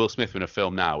Damon and Will Smith in a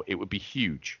film now, it would be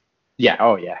huge. Yeah,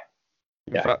 oh yeah.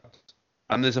 In fact,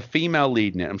 and there's a female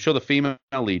lead in it. I'm sure the female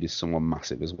lead is someone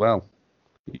massive as well.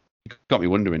 You got me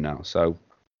wondering now, so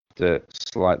the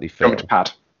slightly Film to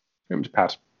pad.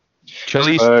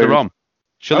 Charlize Theron.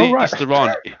 Charlize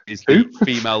Theron is the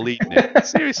female lead in it.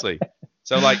 Seriously.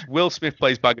 So, like, Will Smith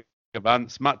plays Bagger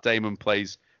Vance, Matt Damon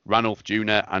plays Ranulph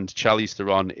Jr., and Charlize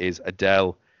Theron is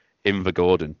Adele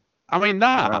Inver-Gordon. I mean,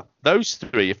 those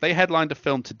three, if they headlined a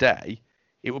film today,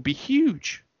 it would be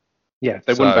huge. Yeah,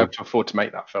 they wouldn't be able to afford to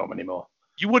make that film anymore.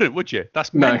 You wouldn't, would you?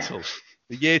 That's mental.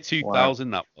 The year 2000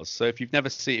 that was. So if you've never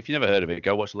heard of it,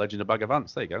 go watch The Legend of Bagger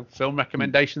Vance. There you go. Film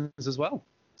recommendations as well.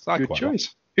 Good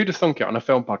choice. Who'd have thunk it on a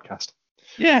film podcast?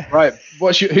 Yeah. Right.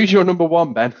 Who's your number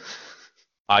one, Ben?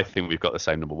 I think we've got the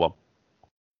same number one.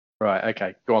 Right,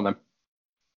 okay. Go on then.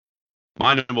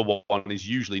 My number one is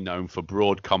usually known for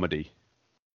broad comedy.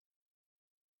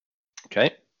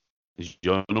 Okay. Is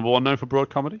your number one known for broad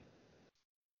comedy?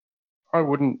 I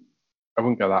wouldn't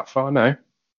go that far, no.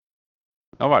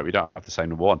 All right, we don't have the same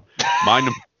number one. My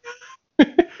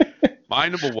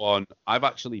number one, I've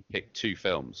actually picked two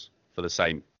films for the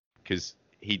same, because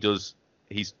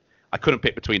I couldn't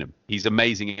pick between them. He's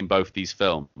amazing in both these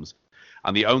films.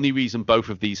 And the only reason both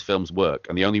of these films work,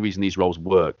 and the only reason these roles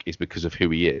work, is because of who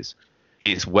he is.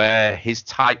 It's where his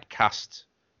typecast,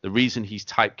 the reason he's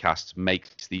typecast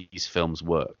makes these films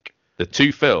work. The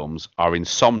two films are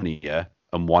Insomnia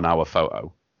and 1 Hour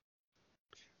Photo.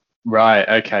 Right,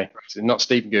 okay. So not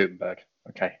Steven Guttenberg.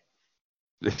 Okay.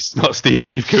 It's not Steve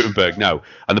Guttenberg, no.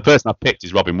 And the person I picked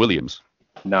is Robin Williams.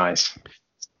 Nice.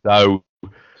 So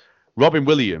Robin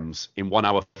Williams in 1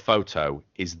 Hour Photo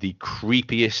is the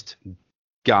creepiest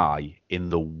guy in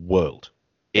the world.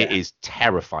 It is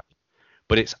terrifying.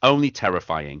 But it's only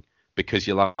terrifying because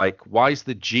you're like, why is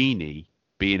the genie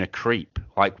being a creep?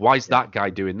 Like, why is that guy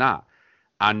doing that?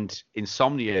 And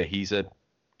Insomnia, he's a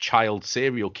child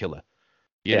serial killer,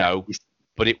 you know,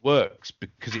 but it works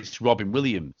because it's Robin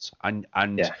Williams and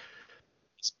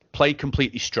it's played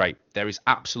completely straight. There is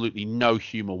absolutely no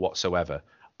humor whatsoever.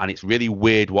 And it's really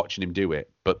weird watching him do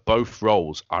it. But both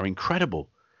roles are incredible.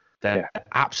 They're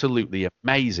absolutely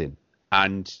amazing.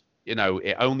 And, you know,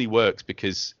 it only works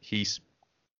because he's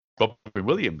Robin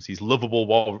Williams. He's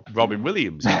lovable Robin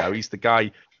Williams. You know, he's the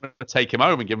guy to take him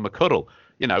home and give him a cuddle.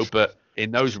 You know, but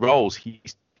in those roles,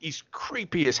 he's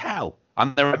creepy as hell,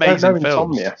 and they're amazing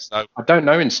films. Insomnia. So, I don't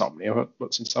know Insomnia.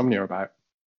 What's Insomnia about?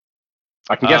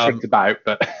 I can guess what it's about,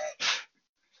 but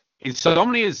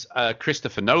Insomnia is a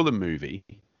Christopher Nolan movie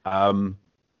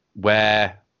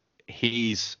where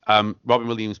he's Robin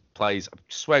Williams plays, I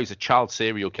swear, he's a child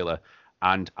serial killer,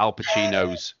 and Al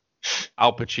Pacino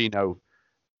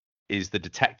is the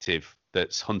detective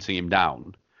that's hunting him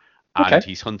down, and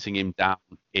he's hunting him down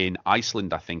in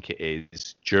Iceland, I think it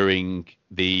is, during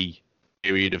the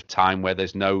period of time where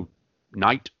there's no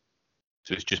night,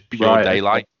 so it's just pure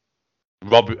daylight.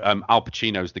 Al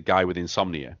Pacino's the guy with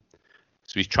insomnia,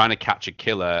 so he's trying to catch a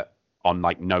killer on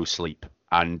like no sleep,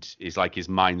 and is like his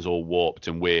mind's all warped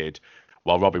and weird,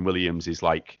 while Robin Williams is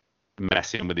like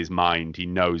messing with his mind. He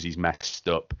knows he's messed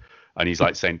up, and he's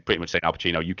like pretty much saying, Al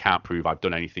Pacino, you can't prove I've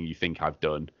done anything you think I've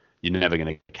done. You're never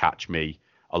going to catch me,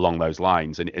 along those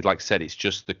lines. And like I said, it's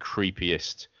just the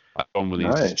creepiest. Robin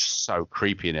Williams is just so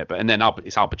creepy in it. But then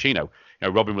it's Al Pacino. You know,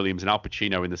 Robin Williams and Al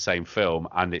Pacino in the same film,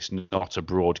 and it's not a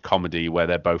broad comedy where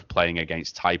they're both playing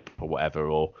against type or whatever,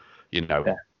 or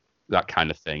that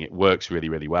kind of thing. It works really,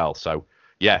 really well. So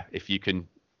yeah, if you can,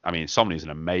 I mean, Insomnia is an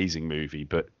amazing movie,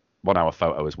 but 1 Hour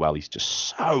Photo as well. He's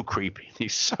just so creepy.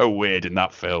 He's so weird in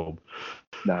that film.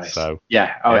 Nice. So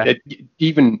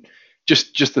even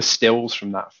just the stills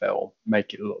from that film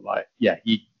make it look like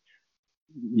he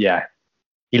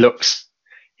looks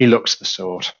the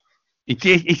sort.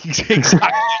 Exactly.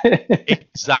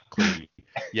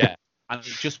 Yeah, and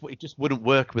it just wouldn't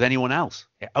work with anyone else.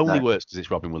 It only works because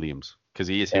it's Robin Williams, because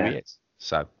he is who he is.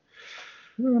 So.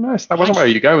 Oh, nice. That wasn't where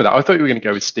you were going with that. I thought you were going to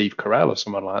go with Steve Carell or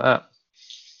someone like that.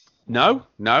 No.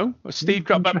 Steve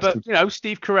Carell, but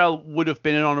Steve Carell would have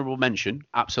been an honourable mention,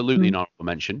 absolutely an honourable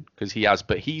mention, because he has.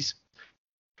 But he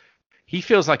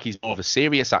feels like he's more of a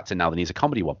serious actor now than he's a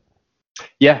comedy one.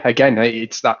 Yeah, again,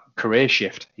 it's that career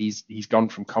shift. He's gone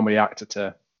from comedy actor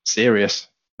to serious,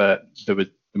 but there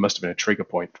must have been a trigger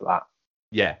point for that.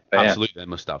 Yeah, absolutely, there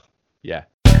must have. Yeah.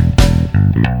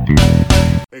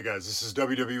 Hey guys, this is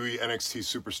WWE NXT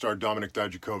superstar Dominik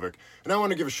Dijakovic, and I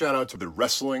want to give a shout out to the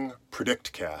Wrestling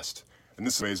Predict Cast. And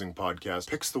this amazing podcast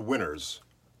picks the winners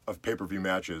of pay-per-view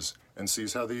matches and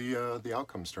sees how the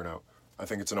outcomes turn out. I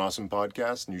think it's an awesome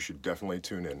podcast, and you should definitely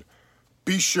tune in.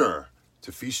 Be sure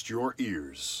to feast your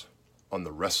ears on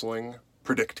the Wrestling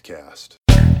Predict Cast.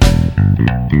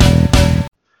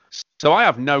 So I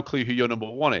have no clue who your number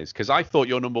one is, because I thought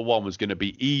your number one was going to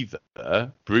be either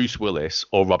Bruce Willis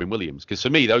or Robin Williams, because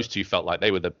for me those two felt like they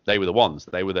were the ones.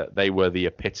 They were the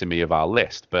epitome of our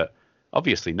list, but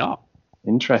obviously not.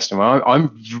 Interesting. Well,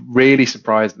 I'm really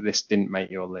surprised that this didn't make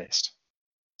your list.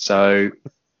 So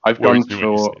I've gone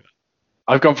for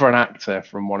an actor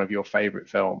from one of your favorite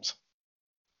films.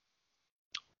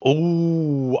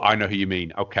 Oh, I know who you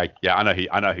mean. Okay, yeah, I know who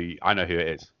it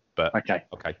is. But okay.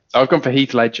 So I've gone for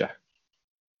Heath Ledger.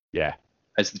 Yeah.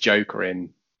 As the Joker in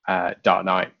Dark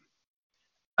Knight.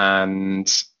 And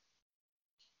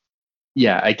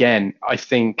yeah, again, I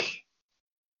think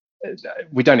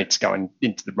we don't need to go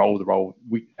into the role. The role,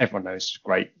 everyone knows, is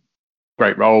great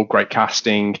role, great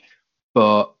casting.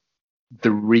 But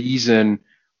the reason,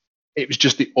 it was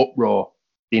just the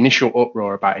initial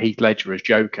uproar about Heath Ledger as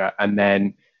Joker, and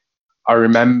then I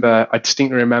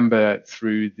distinctly remember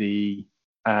through the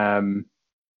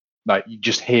like, you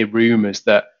just hear rumors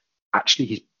that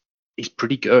actually he's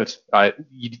pretty good.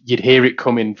 You'd hear it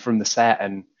coming from the set,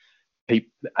 and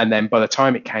then by the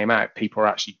time it came out, people were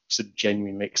actually sort of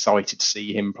genuinely excited to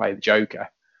see him play the Joker.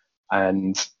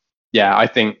 And yeah, I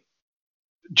think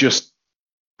just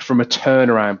from a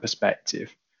turnaround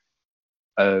perspective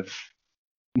of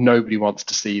nobody wants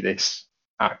to see this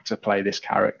actor play this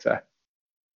character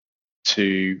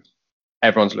to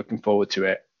everyone's looking forward to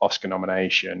it, Oscar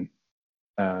nomination.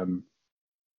 I'm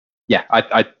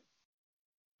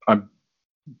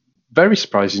very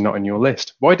surprised he's not in your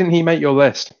list. Why didn't he make your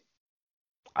list?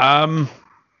 It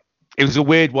was a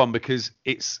weird one, because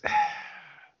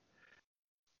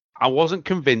I wasn't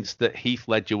convinced that Heath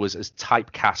Ledger was as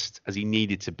typecast as he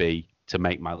needed to be to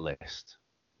make my list.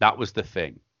 That was the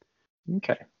thing.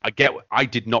 Okay. I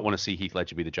did not want to see Heath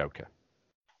Ledger be the Joker.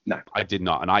 No, I did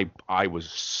not, and I was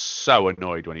so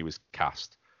annoyed when he was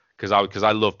cast, because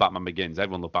I love Batman Begins.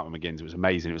 Everyone loved Batman Begins. It was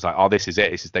amazing. It was like, oh, this is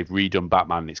it. They've redone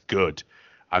Batman, and it's good.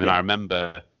 And then I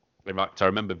remember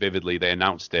vividly they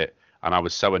announced it, and I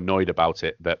was so annoyed about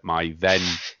it that my then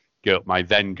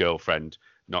girlfriend,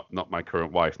 not my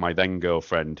current wife, my then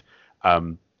girlfriend,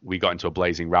 we got into a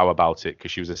blazing row about it,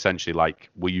 because she was essentially like,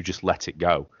 will you just let it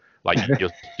go? Like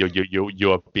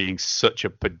you're being such a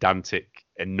pedantic,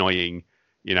 annoying,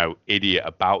 idiot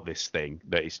about this thing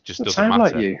that it just doesn't sound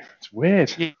matter. like you. It's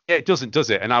weird. Yeah, it doesn't, does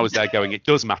it? And I was there going, it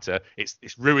does matter. It's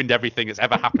ruined everything that's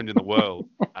ever happened in the world.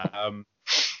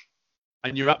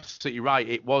 And you're absolutely right.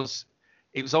 It was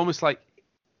almost like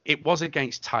it was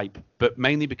against type, but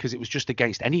mainly because it was just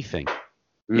against anything.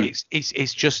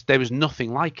 It's just there was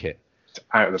nothing like it. It's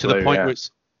out of the to blue, the point yeah. where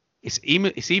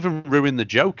it's even ruined the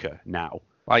Joker now.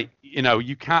 Like,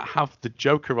 you can't have the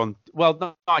Joker on. Well,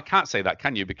 no, I can't say that,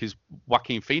 can you? Because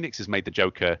Joaquin Phoenix has made the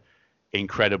Joker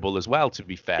incredible as well, to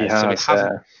be fair. So it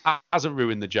hasn't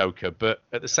ruined the Joker, but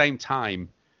at the same time,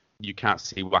 you can't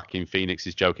see Joaquin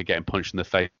Phoenix's Joker getting punched in the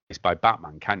face by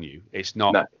Batman, can you? It's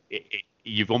not. No.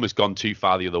 You've almost gone too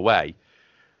far the other way.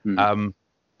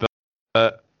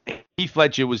 But Heath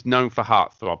Ledger was known for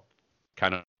heartthrob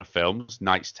kind of films,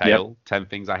 Knight's Tale, 10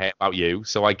 Things I Hate About You.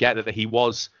 So I get that he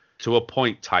was, to a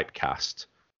point, typecast.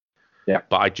 Yeah.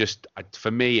 But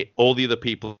for me, all the other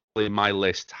people in my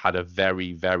list had a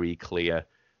very, very clear,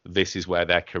 this is where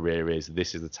their career is.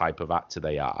 This is the type of actor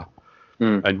they are.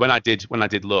 And when I did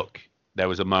look, there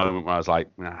was a moment where I was like,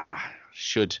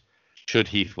 should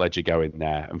Heath Ledger go in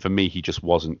there? And for me, he just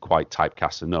wasn't quite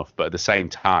typecast enough. But at the same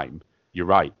time, you're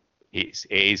right. It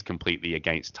is completely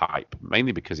against type,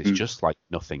 mainly because it's just like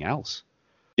nothing else.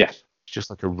 Yeah. It's just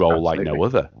like a role Absolutely. like no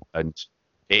other. And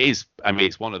it is, I mean,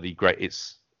 it's one of the great,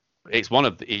 he's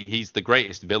the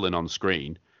greatest villain on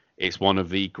screen. It's one of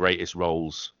the greatest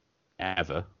roles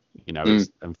ever. And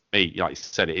for me, like I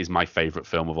said, it is my favorite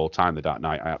film of all time, The Dark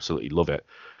Knight. I absolutely love it.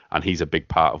 And he's a big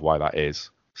part of why that is.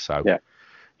 So,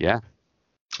 yeah.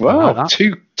 Well,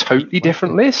 two totally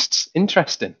different lists.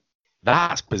 Interesting.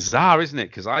 That's bizarre, isn't it?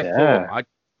 Because I thought I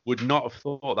would not have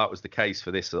thought that was the case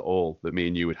for this at all. That me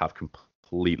and you would have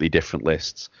completely different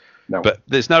lists. No. But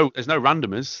there's no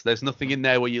randomers. There's nothing in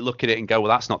there where you look at it and go, well,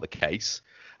 that's not the case.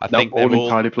 I think they're all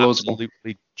entirely plausible.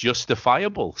 absolutely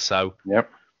justifiable. So,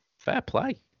 fair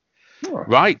play. Oh.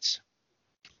 Right.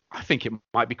 I think it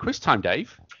might be quiz time,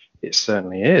 Dave. It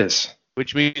certainly is.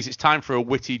 Which means it's time for a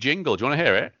witty jingle. Do you want to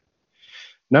hear it?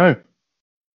 No.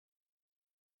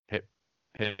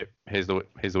 Here's the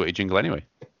witty jingle anyway.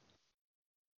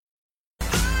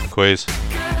 Quiz.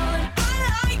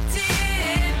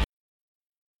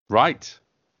 Right.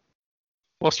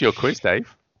 What's your quiz,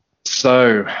 Dave?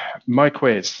 So, my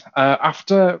quiz.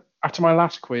 After my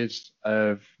last quiz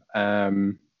of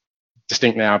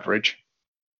Distinctly Average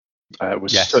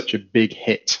was such a big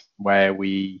hit, where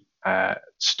we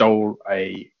stole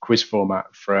a quiz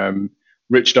format from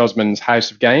Richard Osman's House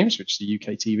of Games, which is a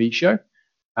UK TV show.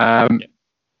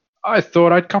 I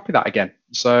thought I'd copy that again.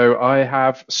 So I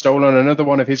have stolen another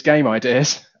one of his game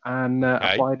ideas and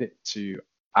applied it to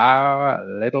our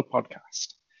little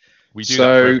podcast. We do that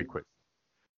for every quiz.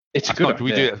 It's a good idea.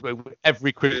 We do it,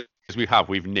 every quiz we have,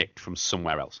 we've nicked from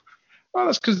somewhere else. Well,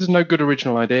 that's because there's no good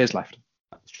original ideas left.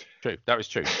 That's true. That is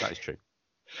true. That is true.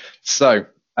 So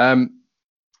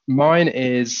mine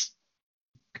is,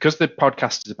 because the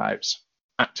podcast is about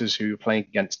actors who are playing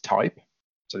against type,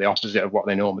 so the opposite of what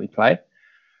they normally play.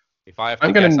 If I have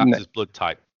to guess actor's blood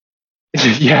type.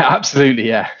 Yeah, absolutely,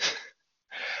 yeah.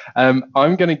 I'm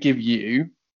going to give you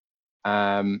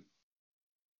a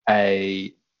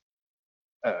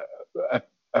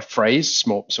phrase,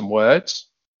 some words,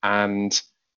 and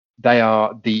they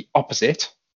are the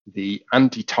opposite, the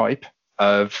anti-type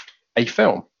of a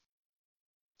film.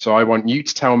 So I want you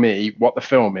to tell me what the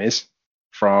film is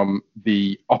from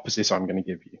the opposite I'm going to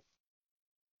give you.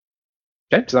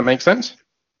 Okay, does that make sense?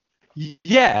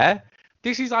 Yeah,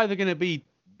 this is either going to be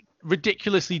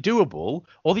ridiculously doable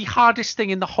or the hardest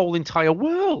thing in the whole entire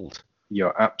world.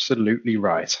 You're absolutely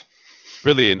right.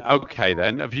 Brilliant. Okay,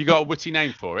 then. Have you got a witty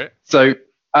name for it? So,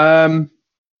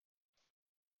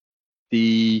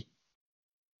 the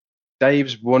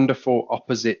Dave's Wonderful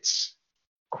Opposites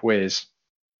quiz.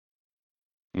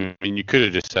 I mean, you could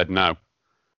have just said no.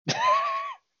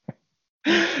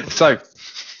 So,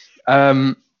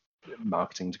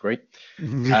 marketing degree.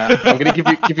 I'm going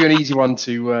to give you an easy one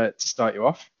to start you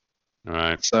off. All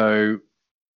right. So,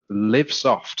 Live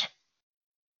Soft.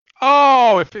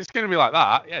 Oh, if it's going to be like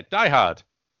that, yeah, Die Hard.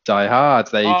 Die Hard.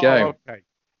 There you go. Okay.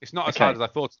 It's not as hard as I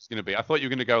thought it was going to be. I thought you were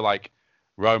going to go like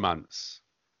romance.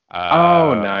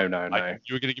 No. Like,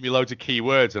 you were going to give me loads of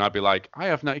keywords, and I'd be like, I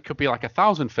have no. It could be like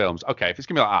 1,000 films. Okay, if it's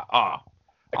going to be like that,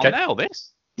 I'll nail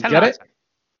this. You get it?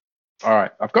 All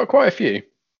right. I've got quite a few.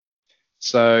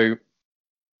 So,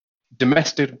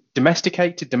 domesticated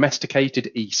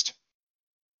East.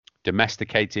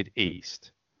 Domesticated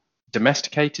East.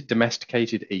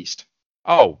 Domesticated East.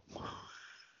 Oh.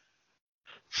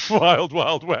 Wild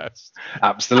Wild West.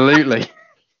 Absolutely.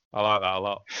 I like that a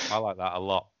lot. I like that a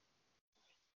lot.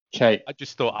 Okay. I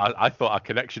just thought I thought our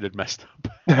connection had messed up.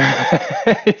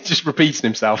 Just repeating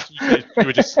himself. You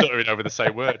were just stuttering over the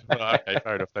same word. Well, okay,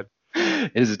 fair enough then.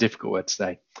 It is a difficult word to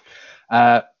say.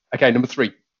 Okay, number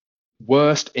 3.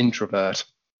 Worst introvert.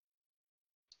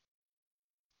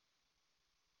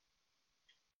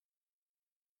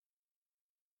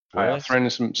 I've thrown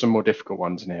in some more difficult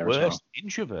ones in here as well. Worst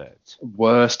introvert.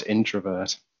 Worst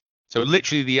introvert. So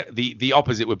literally the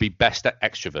opposite would be best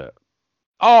extrovert.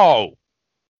 Oh,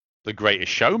 The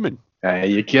Greatest Showman. There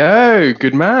you go.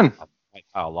 Good man. I like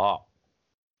that a lot.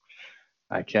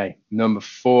 Okay, number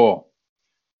 4.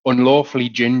 Unlawfully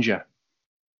ginger.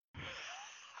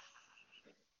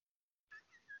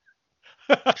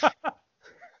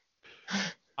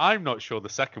 I'm not sure the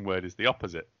second word is the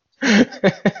opposite.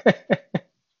 The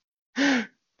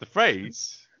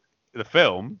phrase, the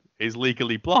film, is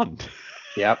Legally Blonde.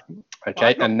 Yep.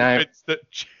 Okay, and now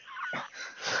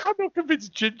I'm not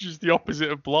convinced ginger's the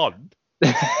opposite of blonde.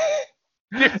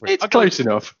 Different. it's close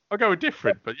enough. I'll go with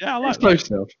different, but yeah, I like It's that. close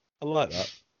enough. I like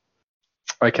that.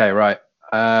 Okay, right.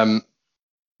 Now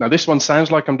this one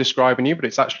sounds like I'm describing you, but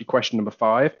it's actually question number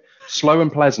 5. Slow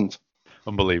and pleasant.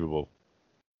 Unbelievable.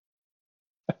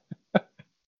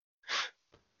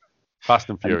 Fast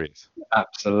and Furious.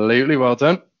 Absolutely, well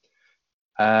done.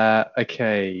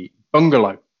 Okay,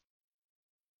 bungalow.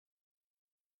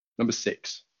 Number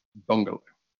 6, bungalow.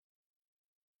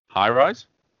 High Rise.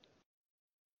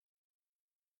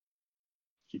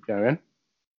 Keep going.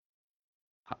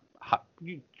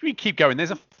 We keep going.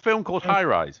 There's a film called High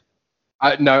Rise.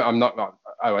 No, I'm not.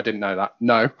 Oh, I didn't know that.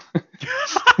 No.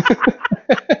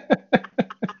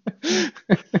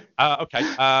 Okay.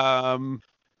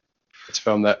 It's a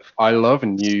film that I love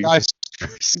and you.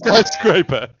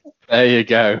 Skyscraper. There you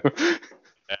go.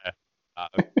 Yeah.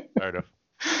 Fair enough.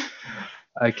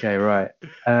 Okay, right.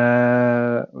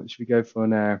 What should we go for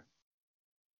now?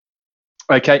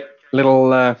 Okay,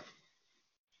 little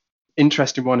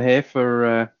interesting one here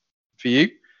for you.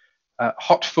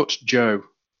 Hotfoot Joe.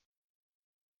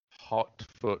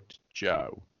 Hotfoot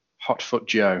Joe. Hotfoot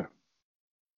Joe.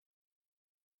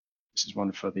 This is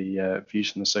one for the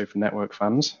Views from the Sofa Network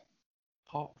fans.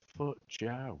 Hotfoot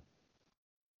Joe.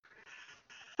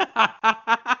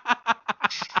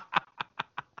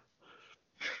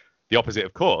 The opposite,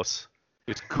 of course,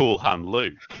 is Cool Hand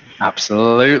Luke.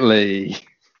 Absolutely.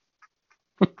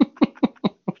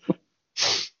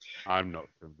 I'm not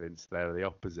convinced they're the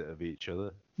opposite of each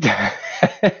other.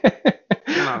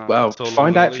 Well, That's all I'm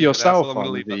find gonna out for leave- yourself that's all I'm gonna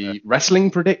on leave that the there. Wrestling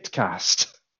Predict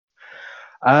cast.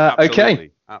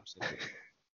 Okay. Absolutely.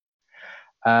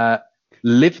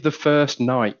 Live the First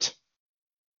Night.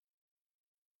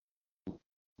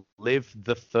 Live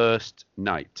the First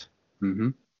Night. Mm-hmm.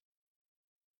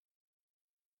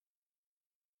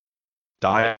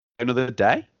 Die Another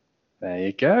Day. There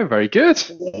you go. Very good.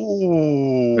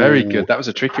 Very good. That was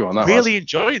a tricky one. That Really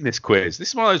enjoying this quiz. This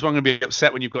is one of those where I'm going to be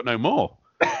upset when you've got no more.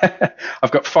 was.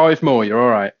 I've got 5 more. You're all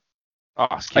right. Oh,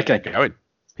 let's keep Okay. going.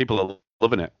 People are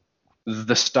loving it.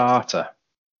 The Starter.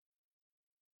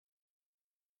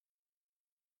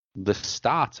 The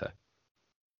Starter.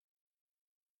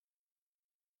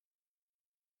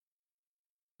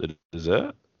 The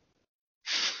dessert.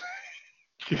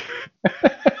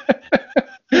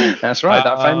 That's right.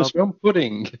 That famous film,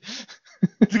 Pudding.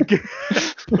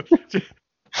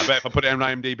 I bet if I put it on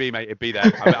IMDb, mate, it'd be there. I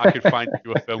bet I could find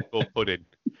you a film called Pudding.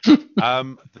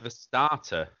 The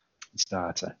Starter.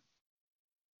 Starter.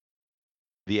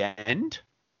 The End.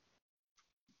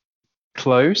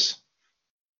 Close.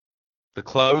 The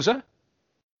Closer.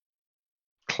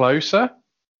 Closer.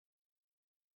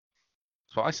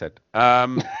 That's what I said.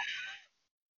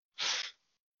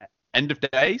 End of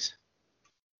Days.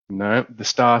 No, The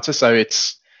Starter. So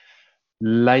it's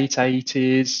late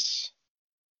 80s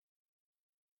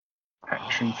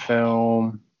action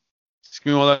film. It's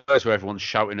going to be one of those where everyone's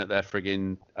shouting at their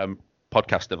frigging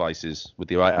podcast devices with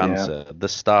the right Yeah. answer. The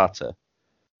Starter.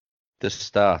 The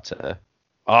Starter.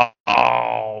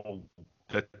 Oh,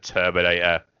 The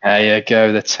Terminator. There you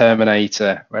go, The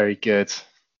Terminator. Very good.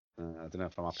 I don't know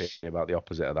if I'm happy about the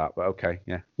opposite of that, but okay,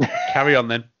 yeah. Carry on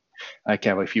then.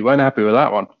 Okay, well, if you weren't happy with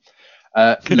that one,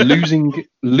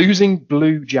 losing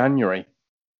Blue January.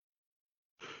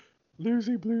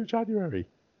 Losing Blue January.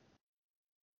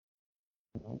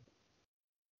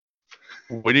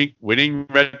 Winning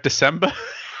Red December.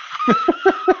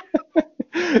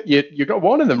 You got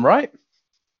one of them right.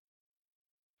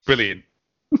 Brilliant.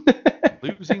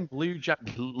 Losing Blue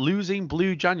January. Losing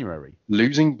Blue January.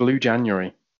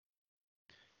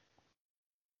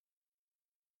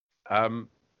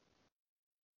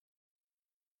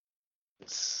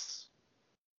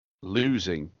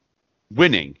 Losing.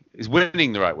 Winning. Is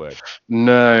winning the right word?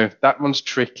 No, that one's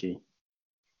tricky.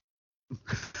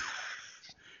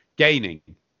 Gaining.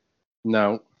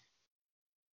 No.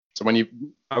 So when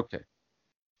Okay.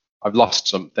 I've lost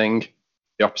something,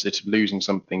 the opposite of losing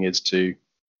something is to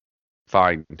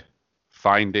Finding.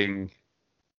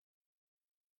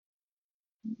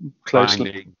 close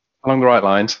Finding. along the right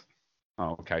lines.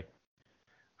 Oh, okay.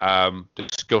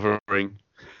 Discovering.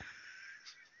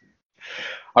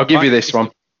 I'll give you this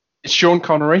one. It's Sean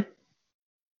Connery.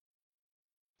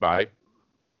 Right.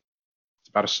 It's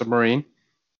about a submarine.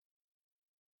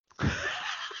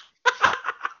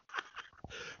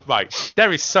 Right.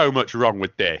 There is so much wrong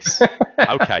with this.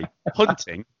 Okay.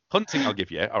 Hunting, I'll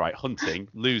give you. All right. Hunting.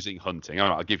 Losing hunting. All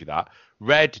right, I'll give you that.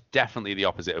 Red, definitely the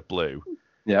opposite of blue.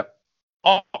 Yep.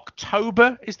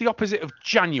 October is the opposite of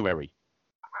January.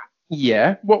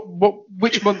 Yeah.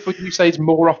 Which month would you say is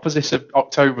more opposite of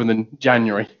October than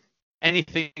January?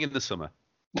 Anything in the summer.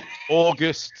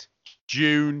 August,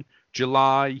 June,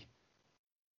 July.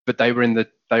 But they were in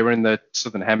the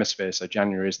southern hemisphere, so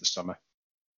January is the summer.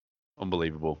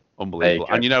 Unbelievable. go.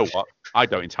 And you know what? I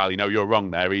don't entirely know you're wrong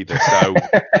there either. So,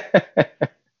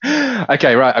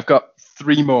 Okay, right. I've got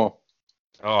 3 more.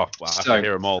 oh, well, I have to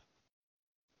hear them all.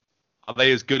 Are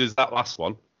they as good as that last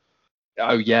one?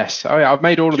 Oh, yes. Oh, yeah, I've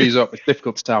made all of these up. It's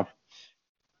difficult to tell.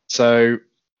 So,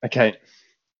 okay.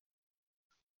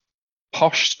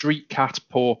 Posh street cat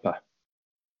pauper.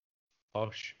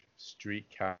 Posh street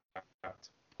cat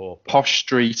pauper. Posh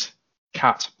street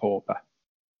cat pauper.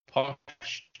 Posh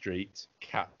street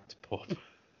cat pauper.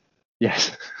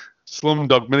 Yes.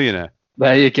 Slumdog Millionaire.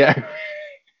 There you go.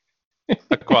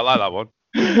 I quite like that one.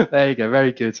 There you go.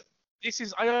 Very good.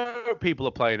 I hope people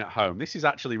are playing at home. This is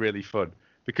actually really fun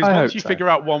because I once hope you so. figure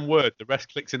out one word, the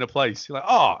rest clicks into place. You're like,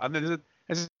 oh, and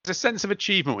there's a sense of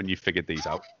achievement when you figured these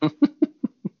out.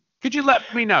 Could you let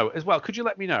me know as well? Could you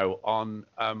let me know on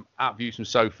at Views from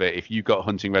Sofa if you got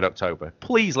Hunting Red October?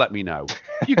 Please let me know.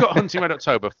 If you got Hunting Red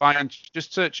October,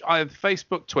 just search either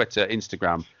Facebook, Twitter,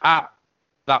 Instagram at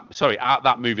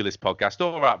that Movie List podcast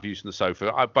or at Views from the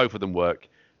Sofa. Both of them work.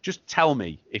 Just tell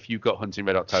me if you got Hunting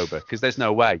Red October because there's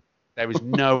no way. There is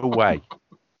no way.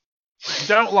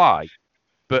 Don't lie,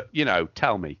 but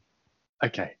tell me.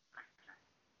 Okay.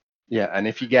 Yeah, and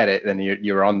if you get it, then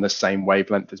you're on the same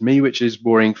wavelength as me, which is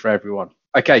boring for everyone.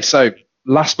 Okay, so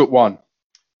last but one.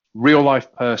 Real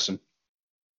life person.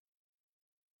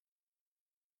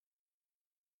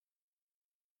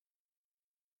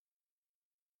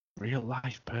 Real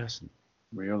life person.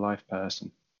 Real life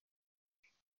person.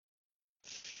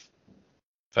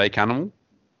 Fake animal.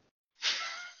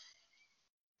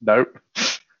 Nope.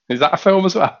 Is that a film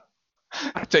as well?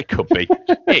 It could be.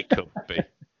 It could be.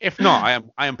 If not,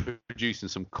 I am producing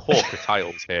some corker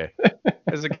titles here.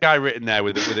 There's a guy written there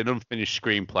with an unfinished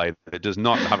screenplay that does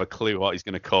not have a clue what he's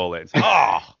going to call it.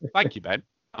 Oh, thank you, Ben.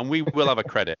 And we will have a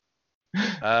credit.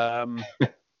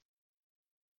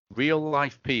 Real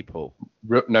life people.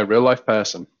 Real life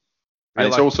person. And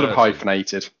it's all sort of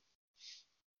hyphenated.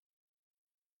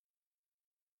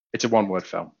 It's a one-word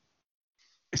film.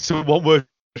 It's a one-word.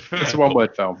 It's a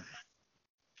one-word film.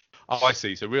 Oh, I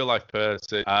see. So real life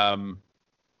person.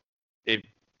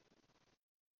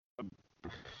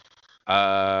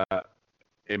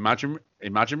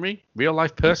 Imaginary real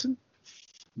life person.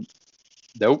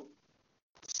 Nope.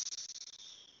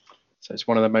 So it's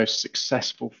one of the most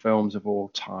successful films of all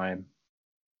time.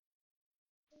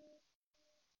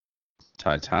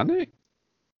 Titanic.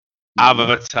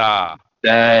 Avatar.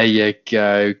 There you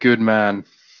go. Good man.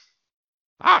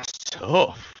 That's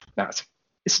tough.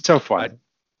 It's a tough one.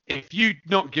 If you'd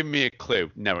not given me a clue,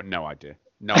 no idea.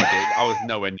 No idea. I was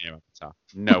nowhere near Avatar.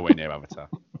 Nowhere near Avatar.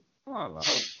 I like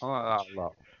that. I like that a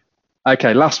lot.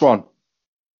 Okay, last one.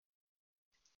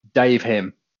 Dave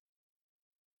Him.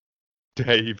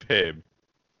 Dave Him.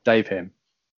 Dave Him.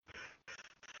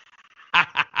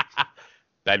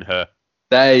 Ben-Hur.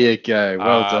 There you go.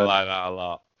 Well done. I like that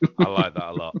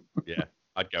a lot. Yeah,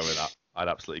 I'd go with that. I'd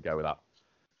absolutely go with that.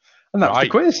 And that's the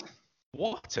quiz.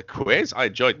 What a quiz. I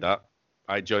enjoyed that.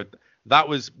 That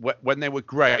was when they were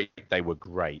great, they were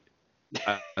great.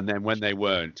 And then when they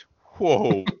weren't,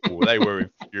 whoa, they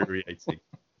were infuriating.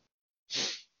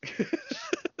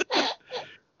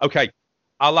 Okay,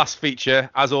 our last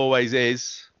feature, as always,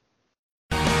 is...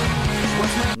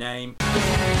 What's my name?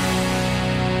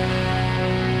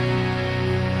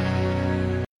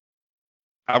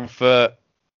 And for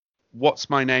What's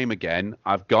My Name Again,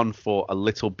 I've gone a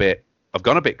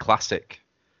bit classic.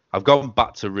 I've gone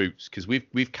back to roots because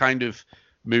we've kind of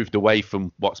moved away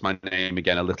from What's My Name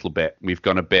Again a little bit. We've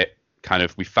gone a bit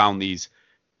we found these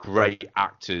great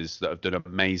actors that have done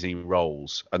amazing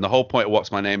roles. And the whole point of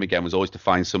What's My Name Again was always to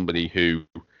find somebody who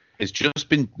has just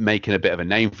been making a bit of a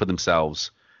name for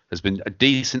themselves, has been a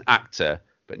decent actor,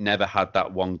 but never had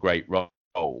that one great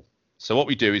role. So what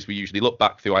we do is we usually look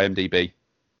back through IMDb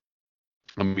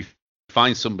and we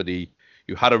find somebody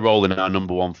who had a role in our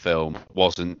number one film,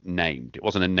 wasn't named. It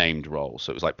wasn't a named role.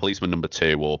 So it was like policeman number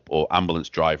 2 or ambulance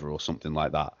driver or something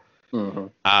like that. Mm-hmm.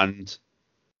 And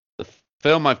the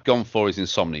film I've gone for is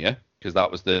Insomnia, because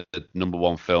that was the number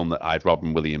one film that I had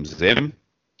Robin Williams in.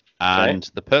 And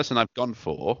the person I've gone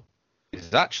for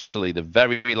is actually the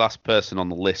very last person on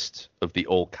the list of the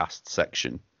all cast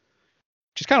section,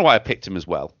 which is kind of why I picked him as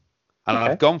well. And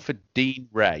I've gone for Dean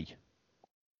Ray.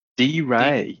 D.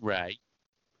 Ray. Dean Ray.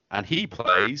 And he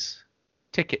plays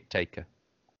Ticket Taker.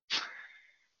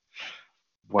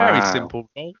 Wow. Very simple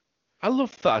role. I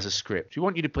love that as a script. We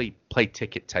want you to play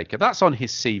Ticket Taker. That's on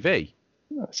his CV.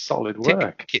 That's solid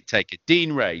work. Ticket Taker.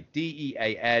 Dean Ray.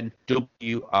 Deanwray.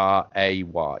 Dean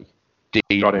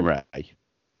Got him. Ray.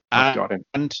 Got him.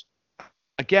 And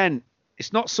again,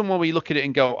 it's not someone where you look at it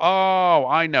and go, oh,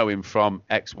 I know him from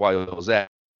X, Y, or Z.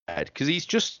 Because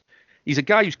he's a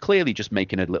guy who's clearly just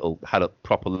had a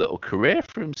proper little career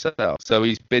for himself. So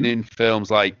he's been in films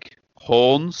like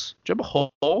Horns. Do you remember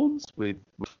Horns?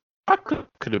 That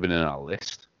could have been in our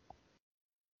list.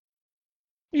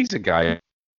 He's a guy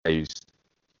who's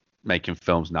making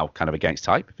films now kind of against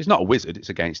type. If he's not a wizard, it's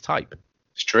against type.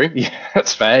 It's true. Yeah,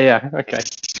 that's fair. Yeah. Okay.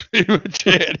 Pretty much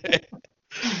it.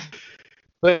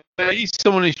 But he's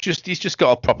someone who's just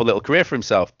got a proper little career for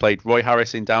himself. Played Roy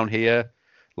Harris in Down Here,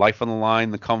 Life on the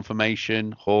Line, The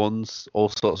Confirmation, Horns, all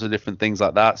sorts of different things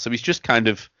like that. So he's just kind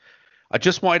of, I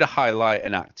just wanted to highlight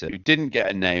an actor who didn't get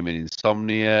a name in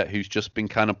Insomnia, who's just been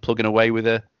kind of plugging away with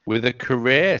a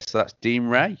career. So that's Dean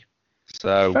Ray.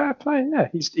 So fair play. Yeah,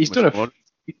 he's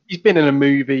been in a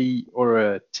movie or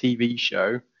a TV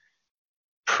show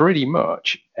pretty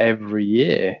much every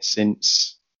year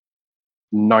since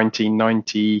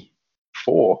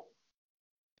 1994.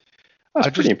 That's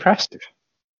pretty impressive.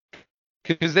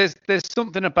 Because there's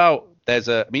something about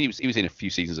he was in a few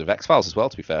seasons of X-Files as well,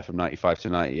 to be fair, from 95 to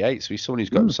 98. So he's someone who's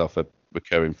got himself a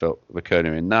recurring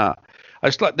in that. I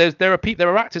just like there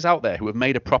are actors out there who have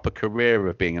made a proper career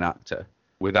of being an actor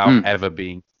without ever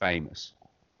being famous,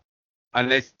 and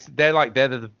they're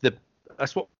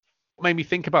that's what made me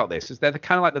think about this. Is they're the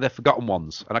kind of like they're forgotten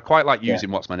ones, and I quite like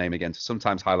using What's My Name Again to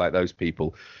sometimes highlight those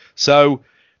people. So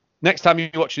next time you're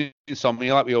watching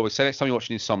Insomnia, like we always say, next time you're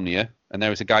watching Insomnia and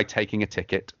there is a guy taking a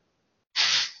ticket.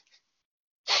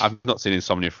 I've not seen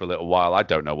Insomnia for a little while. I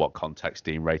don't know what context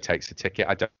Dean Ray takes a ticket.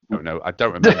 I don't know. I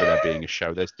don't remember there being a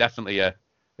show. There's definitely I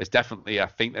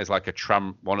think there's like a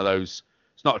tram, one of those.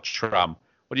 It's not a tram.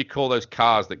 What do you call those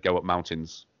cars that go up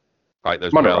mountains? Like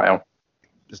those monorail.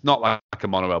 It's not like a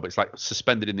monorail, but it's like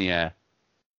suspended in the air.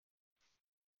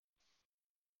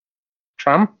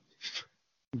 Tram?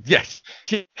 Yes.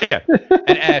 Yeah.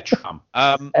 An air tram.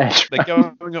 They're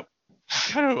going up.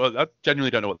 I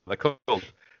genuinely don't know what they're called.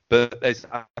 But I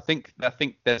think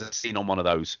there's a scene on one of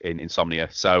those in Insomnia,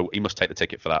 so he must take the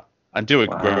ticket for that and do a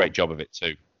great job of it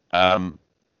too.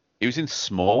 He was in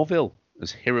Smallville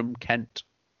as Hiram Kent,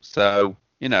 so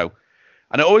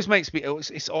and it always makes me.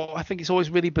 I think it's always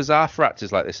really bizarre for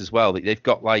actors like this as well. That they've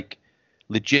got like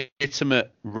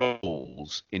legitimate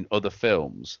roles in other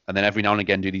films, and then every now and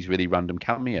again do these really random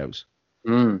cameos.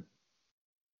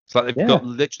 It's like they've got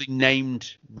literally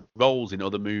named roles in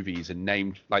other movies and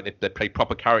named, like they play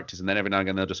proper characters, and then every now and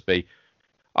again they'll just be,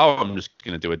 oh, I'm just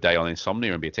going to do a day on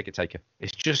Insomnia and be a ticket taker.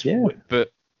 It's just, but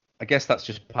I guess that's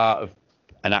just part of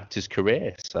an actor's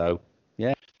career. So,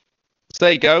 yeah. So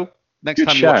there you go. Next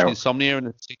time you're watching Insomnia and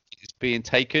the ticket is being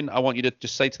taken, I want you to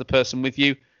just say to the person with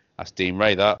you, that's Dean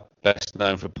Ray, that, best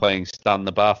known for playing Stan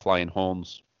the Barfly in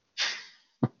Horns.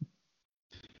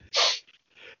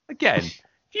 Again, if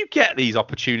you get these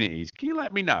opportunities, can you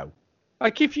let me know?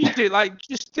 Like, if you do, like,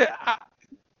 just that.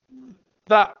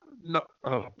 No,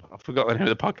 I forgot the name of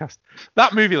the podcast.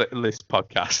 That movie list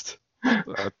podcast.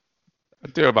 I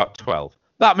do about 12.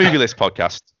 That movie list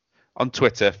podcast on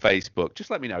Twitter, Facebook. Just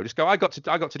let me know. Just go. I got to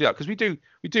do that because we do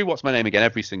What's My Name Again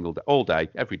every single day, all day,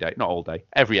 every day, not all day,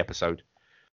 every episode.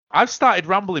 I've started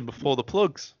rambling before the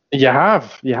plugs. You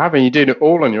have, and you're doing it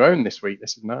all on your own this week.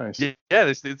 This is nice. Yeah,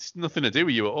 there's nothing to do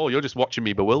with you at all. You're just watching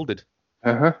me bewildered.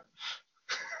 I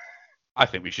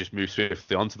think we should just move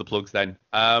swiftly on to the plugs then.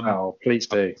 Please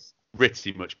do. I've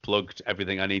pretty much plugged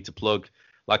everything I need to plug.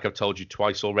 Like I've told you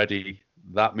twice already,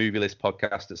 that Movie List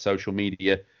podcast at social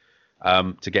media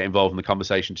to get involved in the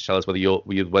conversation, to tell us whether you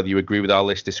agree with our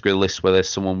list, disagree with the list, whether there's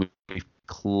someone we've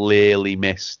clearly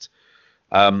missed.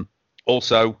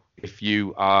 Also, if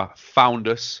you found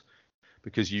us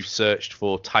because you've searched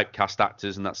for typecast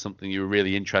actors and that's something you were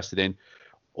really interested in,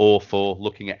 or for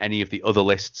looking at any of the other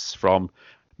lists from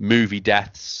movie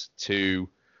deaths to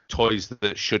toys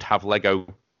that should have Lego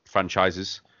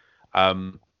franchises,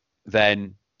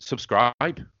 then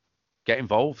subscribe, get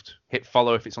involved, hit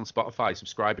follow if it's on Spotify,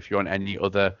 subscribe if you're on any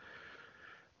other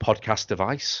podcast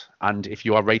device, and if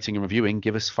you are rating and reviewing,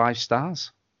 give us 5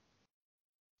 stars.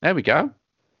 There we go.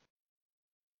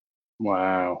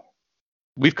 Wow.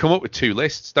 We've come up with 2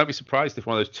 lists. Don't be surprised if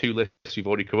one of those 2 lists you've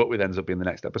already come up with ends up being the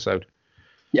next episode.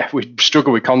 Yeah, we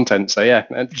struggle with content, so yeah,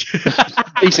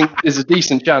 there's a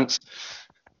decent chance.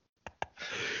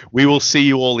 We will see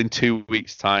you all in 2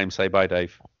 weeks' time. Say bye,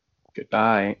 Dave.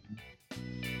 Goodbye.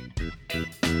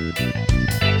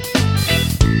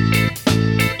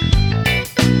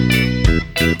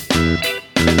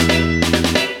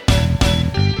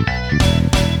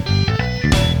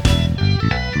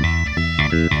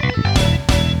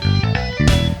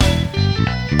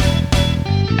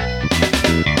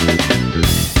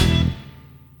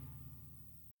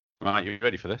 Right, you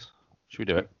ready for this? Should we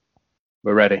do it?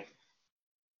 We're ready.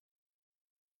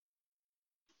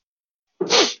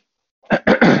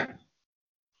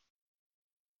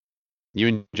 You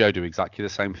and Joe do exactly the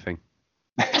same thing.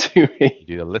 Do we?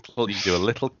 You do a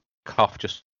little cough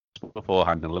just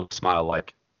beforehand and a little smile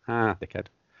like, dickhead.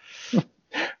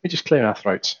 We just clear our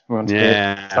throats. We want to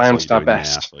Yeah, sound our best.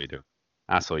 Yeah, that's what you're doing.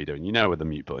 That's what you're doing. You know where the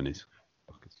mute button is.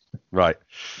 Right.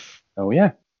 Oh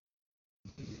yeah.